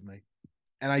life of me.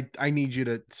 And I need you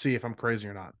to see if I'm crazy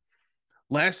or not.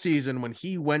 Last season, when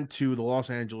he went to the Los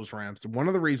Angeles Rams, one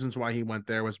of the reasons why he went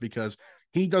there was because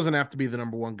he doesn't have to be the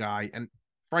number one guy. And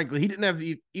frankly, he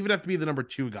didn't even have to be the number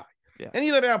two guy. Yeah. And he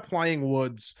ended up playing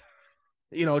Woods,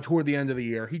 toward the end of the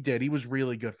year. He did. He was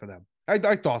really good for them. I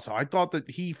thought so. I thought that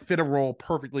he fit a role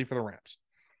perfectly for the Rams.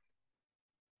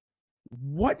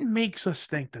 What makes us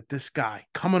think that this guy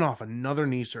coming off another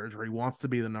knee surgery wants to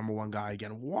be the number one guy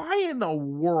again? Why in the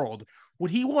world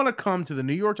would he want to come to the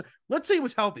New York? Let's say he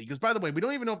was healthy, because by the way, we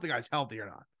don't even know if the guy's healthy or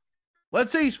not.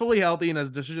 Let's say he's fully healthy and has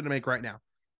a decision to make right now.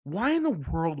 Why in the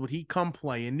world would he come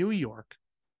play in New York,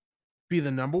 be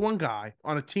the number one guy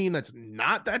on a team that's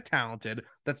not that talented,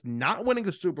 that's not winning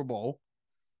the Super Bowl?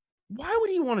 Why would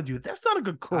he want to do that? That's not a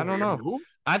good career move.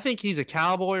 I think he's a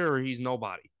cowboy or he's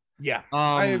nobody. Yeah,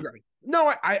 I agree.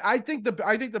 No, I think the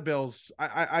Bills.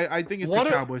 I think it's the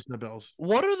Cowboys and the Bills.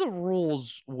 What are the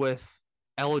rules with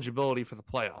eligibility for the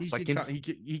playoffs.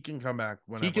 He can come back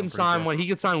whenever. He can sign when he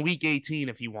can sign week 18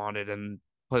 if he wanted and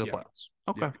play the playoffs.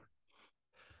 Okay. Yeah.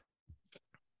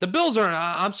 The Bills are.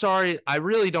 I'm sorry. I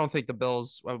really don't think the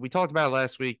Bills. We talked about it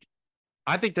last week.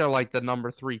 I think they're like the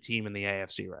number 3 team in the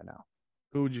AFC right now.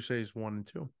 Who would you say is 1 and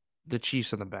 2? The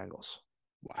Chiefs and the Bengals.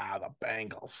 Wow, the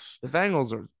Bengals. The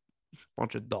Bengals are a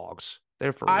bunch of dogs.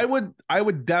 They're for real. I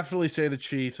would definitely say the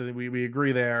Chiefs. I think we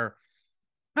agree there.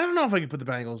 I don't know if I could put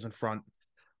the Bengals in front.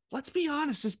 Let's be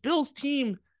honest. This Bills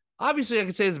team, obviously, I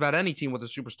can say this about any team with a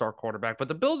superstar quarterback, but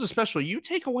the Bills, especially, you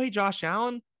take away Josh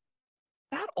Allen,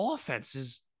 that offense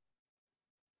is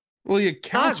he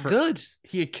accounts good.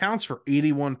 He accounts for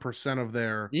 81% of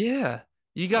their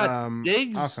You got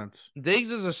Diggs. Offense. Diggs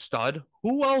is a stud.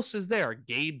 Who else is there?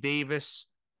 Gabe Davis,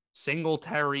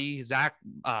 Singletary,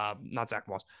 not Zach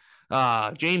Moss,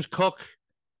 James Cook,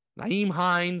 Nyheim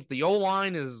Hines. The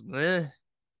O-line is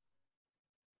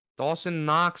Dawson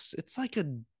Knox. It's like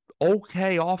an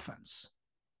okay offense.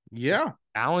 Yeah.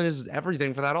 Allen is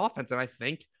everything for that offense. And I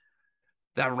think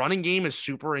that running game is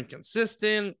super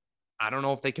inconsistent. I don't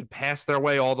know if they can pass their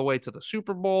way all the way to the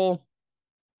Super Bowl.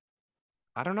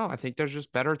 I don't know. I think there's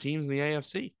just better teams in the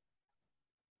AFC.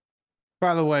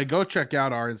 By the way, go check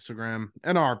out our Instagram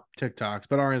and our TikToks,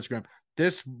 but our Instagram.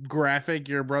 This graphic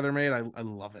your brother made, I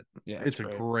love it. Yeah, it's a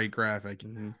great graphic.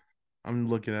 Mm-hmm. I'm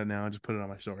looking at it now. I just put it on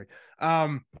my story.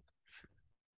 I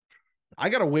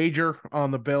got a wager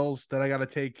on the Bills that I got to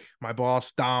take my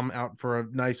boss Dom out for a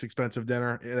nice expensive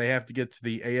dinner. They have to get to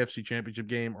the AFC Championship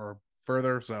game or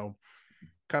further, so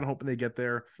kind of hoping they get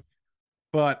there.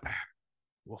 But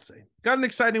we'll see. Got an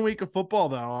exciting week of football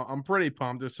though. I'm pretty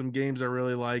pumped. There's some games I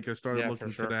really like. I started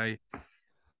looking today.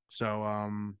 So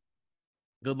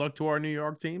good luck to our New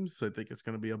York teams. I think it's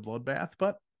going to be a bloodbath,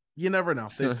 but you never know.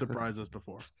 They've surprised us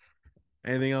before.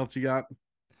 Anything else you got?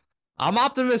 I'm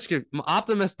optimistic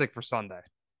for Sunday.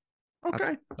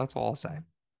 Okay. That's all I'll say.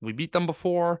 We beat them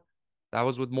before. That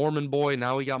was with Mormon Boy.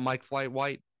 Now we got Mike Flight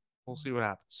White. We'll see what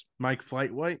happens. Mike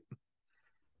Flight White?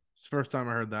 It's the first time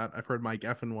I heard that. I've heard Mike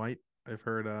Effin White. I've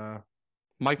heard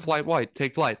Mike Flight White.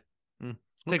 Take flight.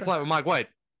 Take flight with Mike White.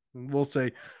 We'll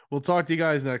see. We'll talk to you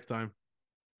guys next time.